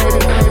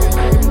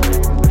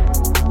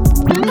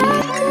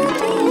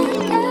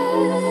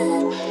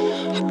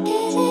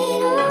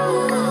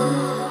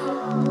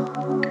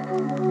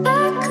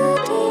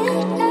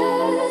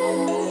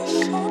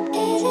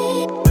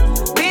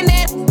 Bend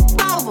that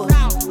over,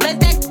 let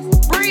that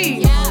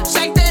breathe.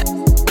 Shake that,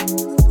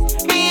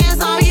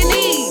 hands on your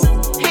knees,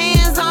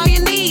 hands on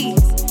your knees,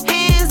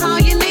 hands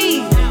on your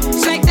knees.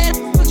 Shake that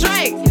for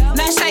Drake,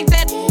 now shake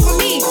that for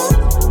me.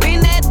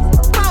 Bend that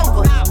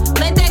over,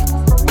 let that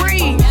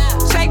breathe.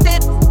 Shake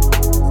that,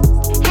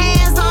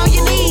 hands on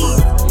your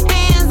knees,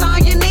 hands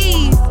on your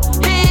knees,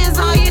 hands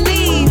on your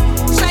knees.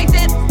 Shake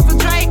that for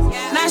Drake,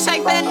 now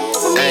shake that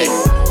for me.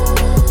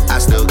 I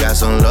still got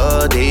some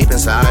love deep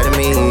inside of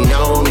me.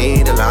 No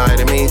need to lie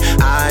to me.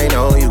 I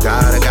know you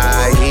got a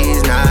guy,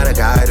 he's not a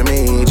guy to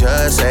me.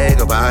 Just say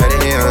goodbye to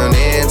him,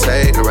 then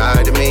take a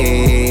ride to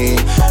me.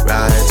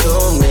 Ride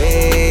to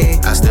me.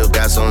 I still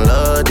got some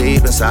love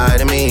deep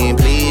inside of me.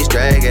 Please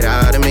drag it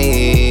out of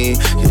me.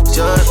 You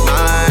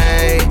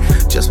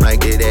just might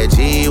get that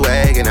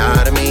G-Wagon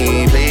out of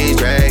me. Please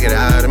drag it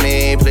out of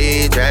me.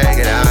 Please drag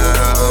it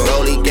out.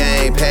 Rolly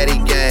gang, patty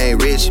gang,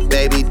 rich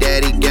baby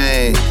daddy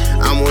gang.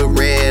 I'm with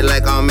Red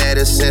like I'm at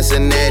a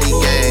Cincinnati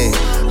game.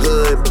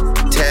 Hood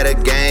tatter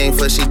gang,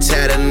 for she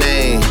tat her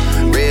name.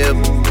 Real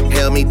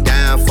held me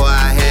down for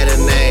I had a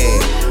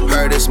name.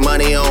 Heard her It's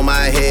money on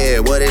my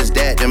head, what is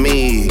that to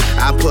me?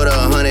 I put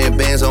 100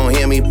 bands on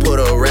him, he put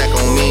a rack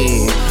on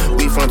me.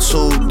 We from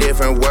two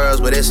different worlds,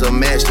 but it's a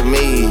match to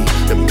me.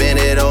 To bend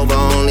it over,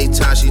 only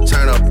time she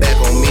turn her back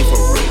on me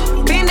for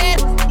real. Bend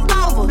that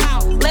over,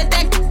 let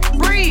that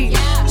breathe.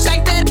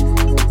 Shake that,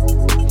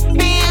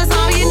 hands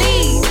on your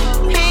knees,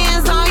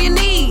 hands on your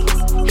knees,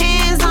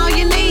 hands on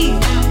your knees.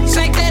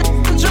 Shake that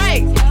for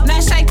Drake,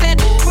 now shake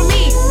that for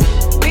me.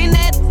 Bend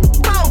that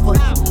over,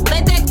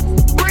 let that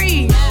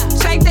breathe.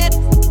 Shake that,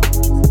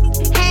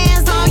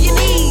 hands on your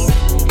knees,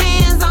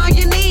 hands on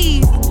your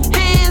knees,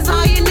 hands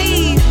on your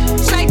knees.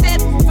 Shake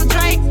that for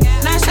Drake,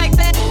 now shake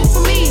that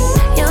for me.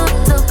 You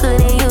so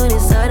good and you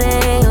deserve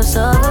it, you're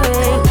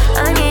sobering.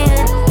 I need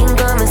in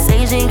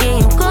conversation, can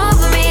you go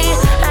for me?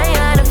 I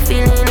got a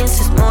feeling this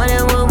is more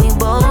than what we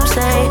both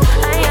say.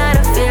 I got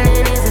a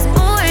feeling this is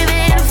more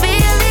than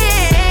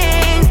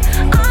feelings.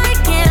 I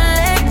can't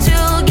let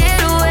you get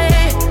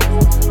away.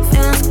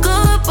 Feels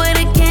good, but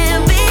it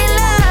can't be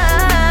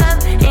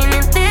love. Ain't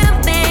a damn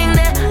thing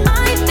that I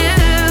do.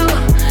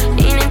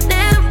 Ain't a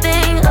damn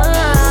thing,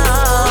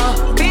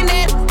 oh. Bend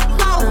that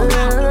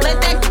over, let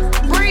that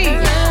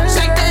breathe.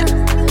 Shake that,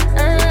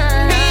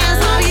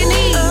 hands on your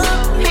knees,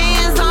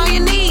 hands on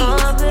your knees,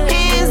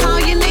 hands on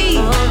your knees.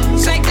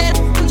 Shake that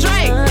for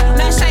Drake,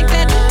 now shake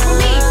that for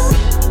me.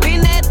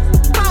 Bend that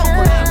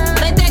over,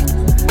 let that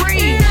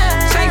breathe.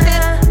 Shake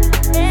that,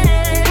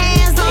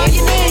 hands on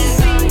your knees,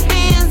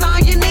 hands on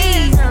your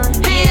knees,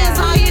 hands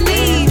on your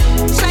knees.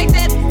 Shake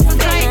that for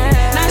Drake,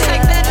 now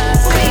shake that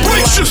for me.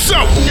 Brace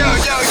yourself. Yo,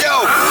 yo, yo.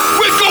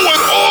 We're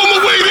going all the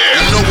way there.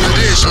 You know what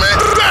it is, man.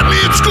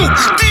 Fatman Scoop,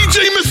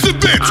 DJ Mr.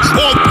 Vince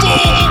on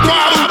Full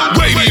Throttle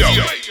Radio.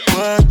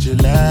 What you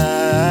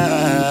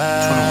like?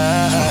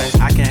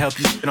 I can help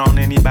you get on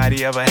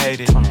anybody ever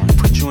hated.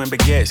 Put you in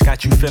baguettes,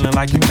 got you feeling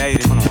like you made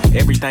it.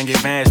 Everything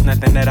advanced,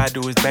 nothing that I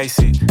do is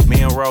basic.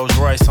 Me and Rolls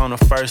Royce on a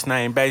first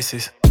name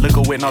basis.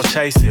 Liquor with no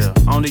chases.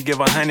 Only give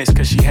her hundreds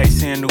cause she hates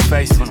seeing new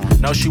faces.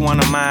 Know she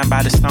wanna mind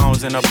by the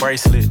stones in her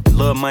bracelet.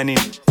 Little money,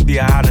 be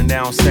out and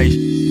down say.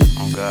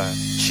 Oh God.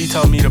 She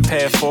told me to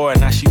pay it forward,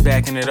 now she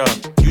backing it up.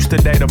 Used to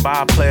date a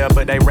bar player,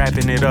 but they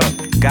wrapping it up.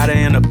 Got her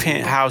in a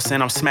penthouse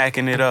and I'm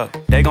smacking it up.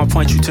 They gon'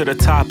 point you to the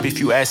top if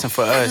you asking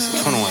for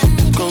us.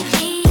 21.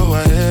 Go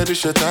ahead,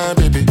 it's your time,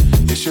 baby.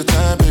 It's your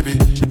time, baby.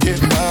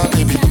 Get my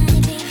baby.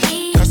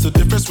 That's the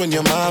difference when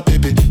you're my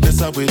baby. That's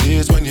how it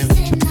is when you.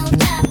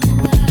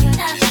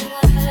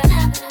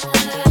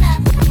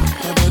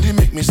 Nobody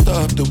make me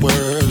stop the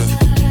world.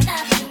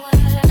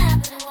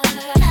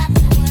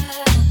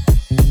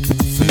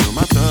 Feel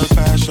my thug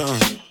passion.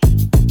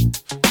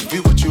 Give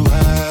you what you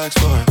asked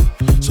for.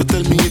 So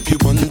tell me if you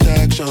want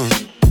action.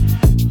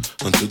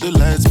 Until the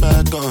lights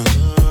back on.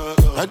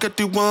 I got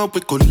the one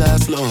we could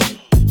last long.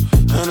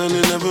 And I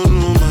never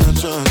knew my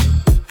chance.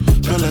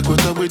 Feel like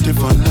what I waited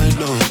for night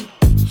long.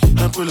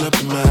 I pull up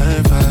in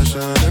my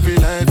fashion. Every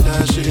light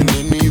flashing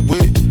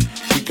anyway.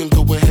 We can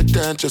go ahead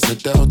and just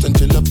head out and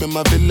chill up in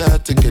my villa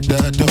to get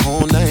out the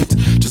whole night.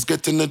 Just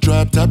get in the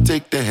drop top,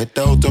 take the head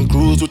out and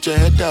cruise with your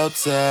head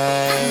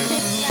outside.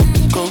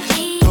 Go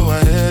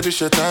ahead, it's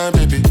your time,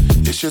 baby.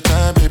 It's your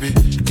time, baby.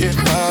 Get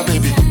my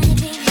baby.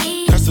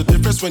 That's the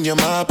difference when you're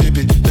my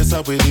baby. That's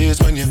how it is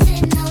when you.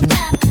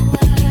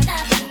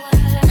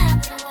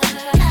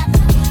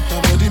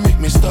 Nobody make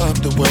me stop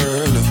the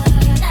world.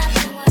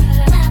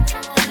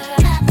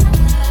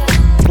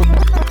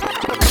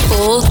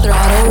 Full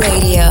Throttle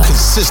Radio.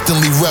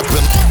 Consistently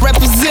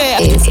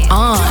Represent is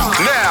on.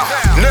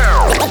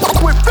 Now.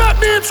 With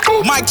Fatman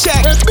Scoop, Mic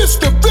check. and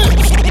Mr.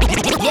 Vince.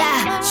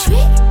 Yeah,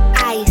 trick.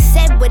 I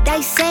said what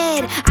I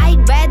said.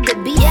 I'd rather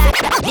be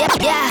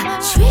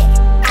trick.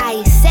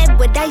 I said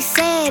what I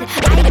said.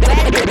 I'd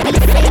rather be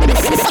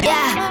famous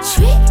instead.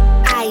 Trick.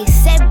 I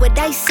said what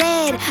I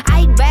said.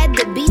 I'd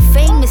rather be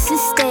famous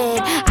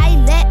instead. I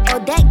let all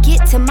that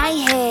get to my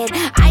head.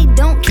 I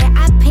don't care.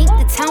 I paint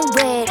the town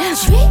red.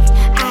 Trick.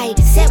 I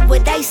said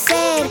what I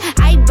said.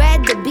 I'd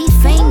rather be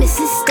famous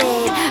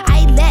instead.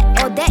 I let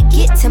all that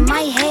get to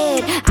my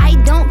head. I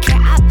don't care.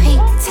 I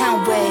paint the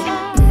town red.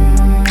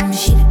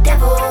 She the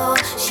devil.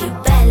 She a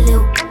bad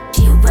little.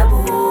 She a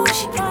rebel.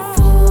 She put her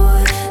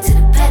foot to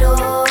the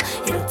pedal.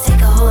 It'll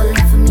take a whole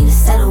lot for me to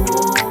settle.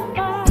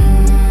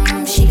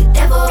 She the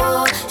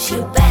devil. She a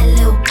bad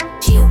little.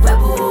 She a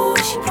rebel.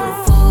 She put her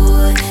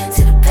foot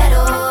to the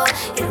pedal.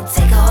 It'll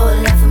take a whole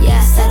lot for me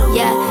to settle.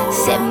 Yeah,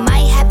 said my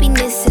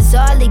happiness is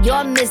all of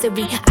your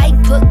misery. I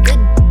put good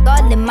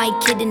all in my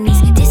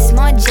kidneys. This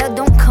small gel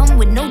don't come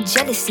with no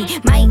jealousy.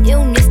 My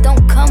illness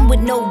don't come with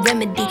no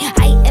remedy.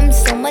 I am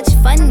so much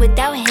fun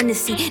without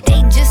Hennessy.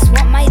 They just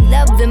want my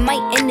love and my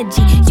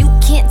energy. You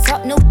can't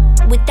talk no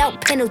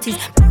without penalties.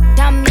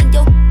 I'm in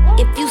your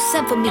if you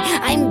send for me.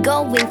 I'm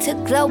going to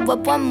glow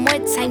up one more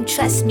time,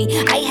 trust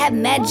me. I have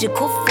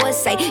magical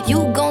foresight.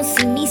 You gon'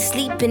 see me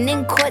sleeping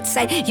in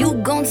courtside. You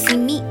gon' see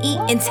me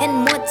eating 10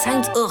 more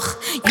times, ugh.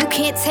 You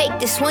can't take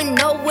this one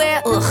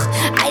nowhere, ugh.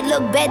 I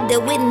look better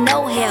with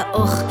no hair,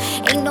 ugh.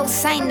 Ain't no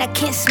sign I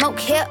can't smoke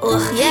here,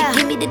 ugh. Yeah.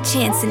 Give me the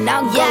chance and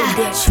I'll go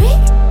there. Trick.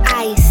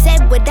 I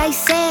said what I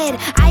said.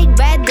 I'd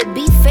rather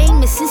be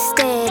famous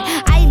instead.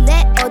 I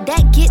let all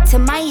that get to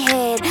my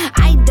head.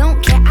 I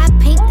don't care, I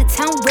paint the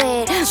town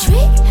red.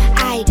 Trick,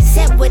 I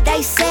said what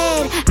I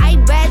said.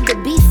 I'd rather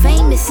be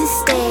famous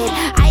instead.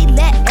 I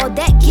let all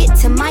that get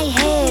to my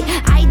head.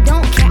 I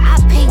don't care, I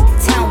paint the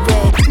town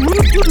red.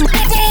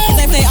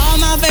 They play all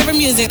my favorite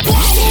music.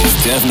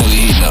 It's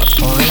definitely heating up.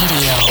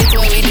 Radio. It's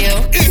what we do.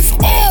 It's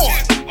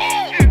on.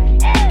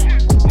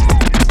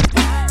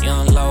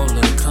 Young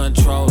Lola,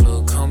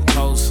 controller, come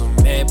closer,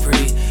 mad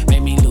pretty,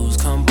 make me lose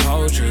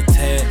composure.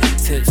 Tad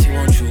tipsy,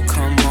 won't you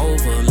come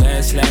over?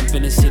 Last lap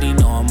in the city,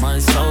 no I'm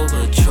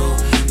unsober. True,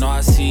 no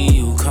I see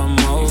you, come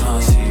over. No, I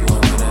see you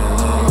over there.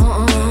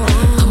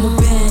 I'm a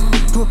bad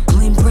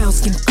Brooklyn brown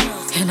skin,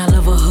 and I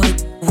love a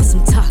hood with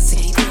some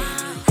toxic.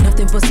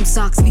 Nothing but some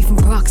socks, beef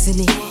and rocks in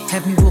it.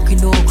 Have me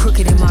walking all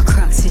crooked in my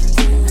Crocs.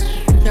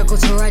 Now go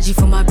Taraji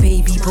for my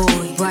baby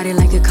boy. Ride it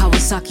like a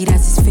Kawasaki,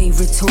 that's his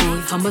favorite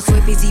toy. I'ma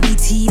swipe his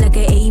EBT like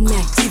an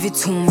Amex. Give it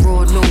to him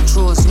raw, no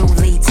drawers, no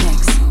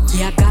latex.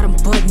 Yeah, I got him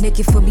butt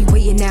naked for me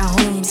waiting at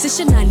home. Since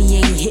your 90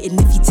 ain't hitting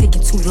if he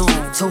taking too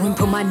long. Told him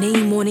put my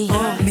name on it,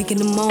 making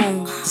him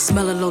moan. The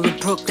smell of Lola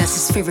Brooke, that's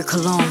his favorite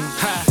cologne.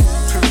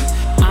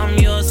 I'm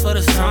yours for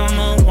the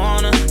summer,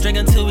 wanna drink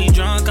until we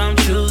drunk, I'm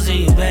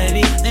choosing you,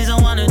 baby. Things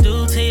I wanna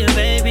do to you,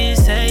 baby.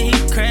 Say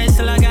he crazy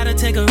till I gotta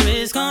take a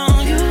risk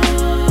on you.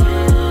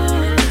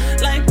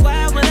 Like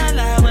why would I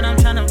lie when I'm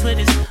tryna put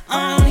this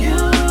on you,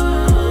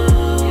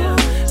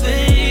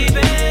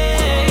 baby?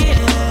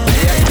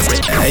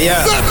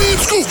 Yeah. Fatman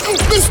Scoop,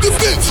 Mr.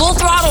 Vince. Full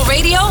Throttle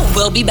Radio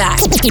will be back.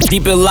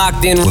 Keep it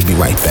locked in. We'll be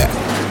right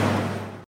back.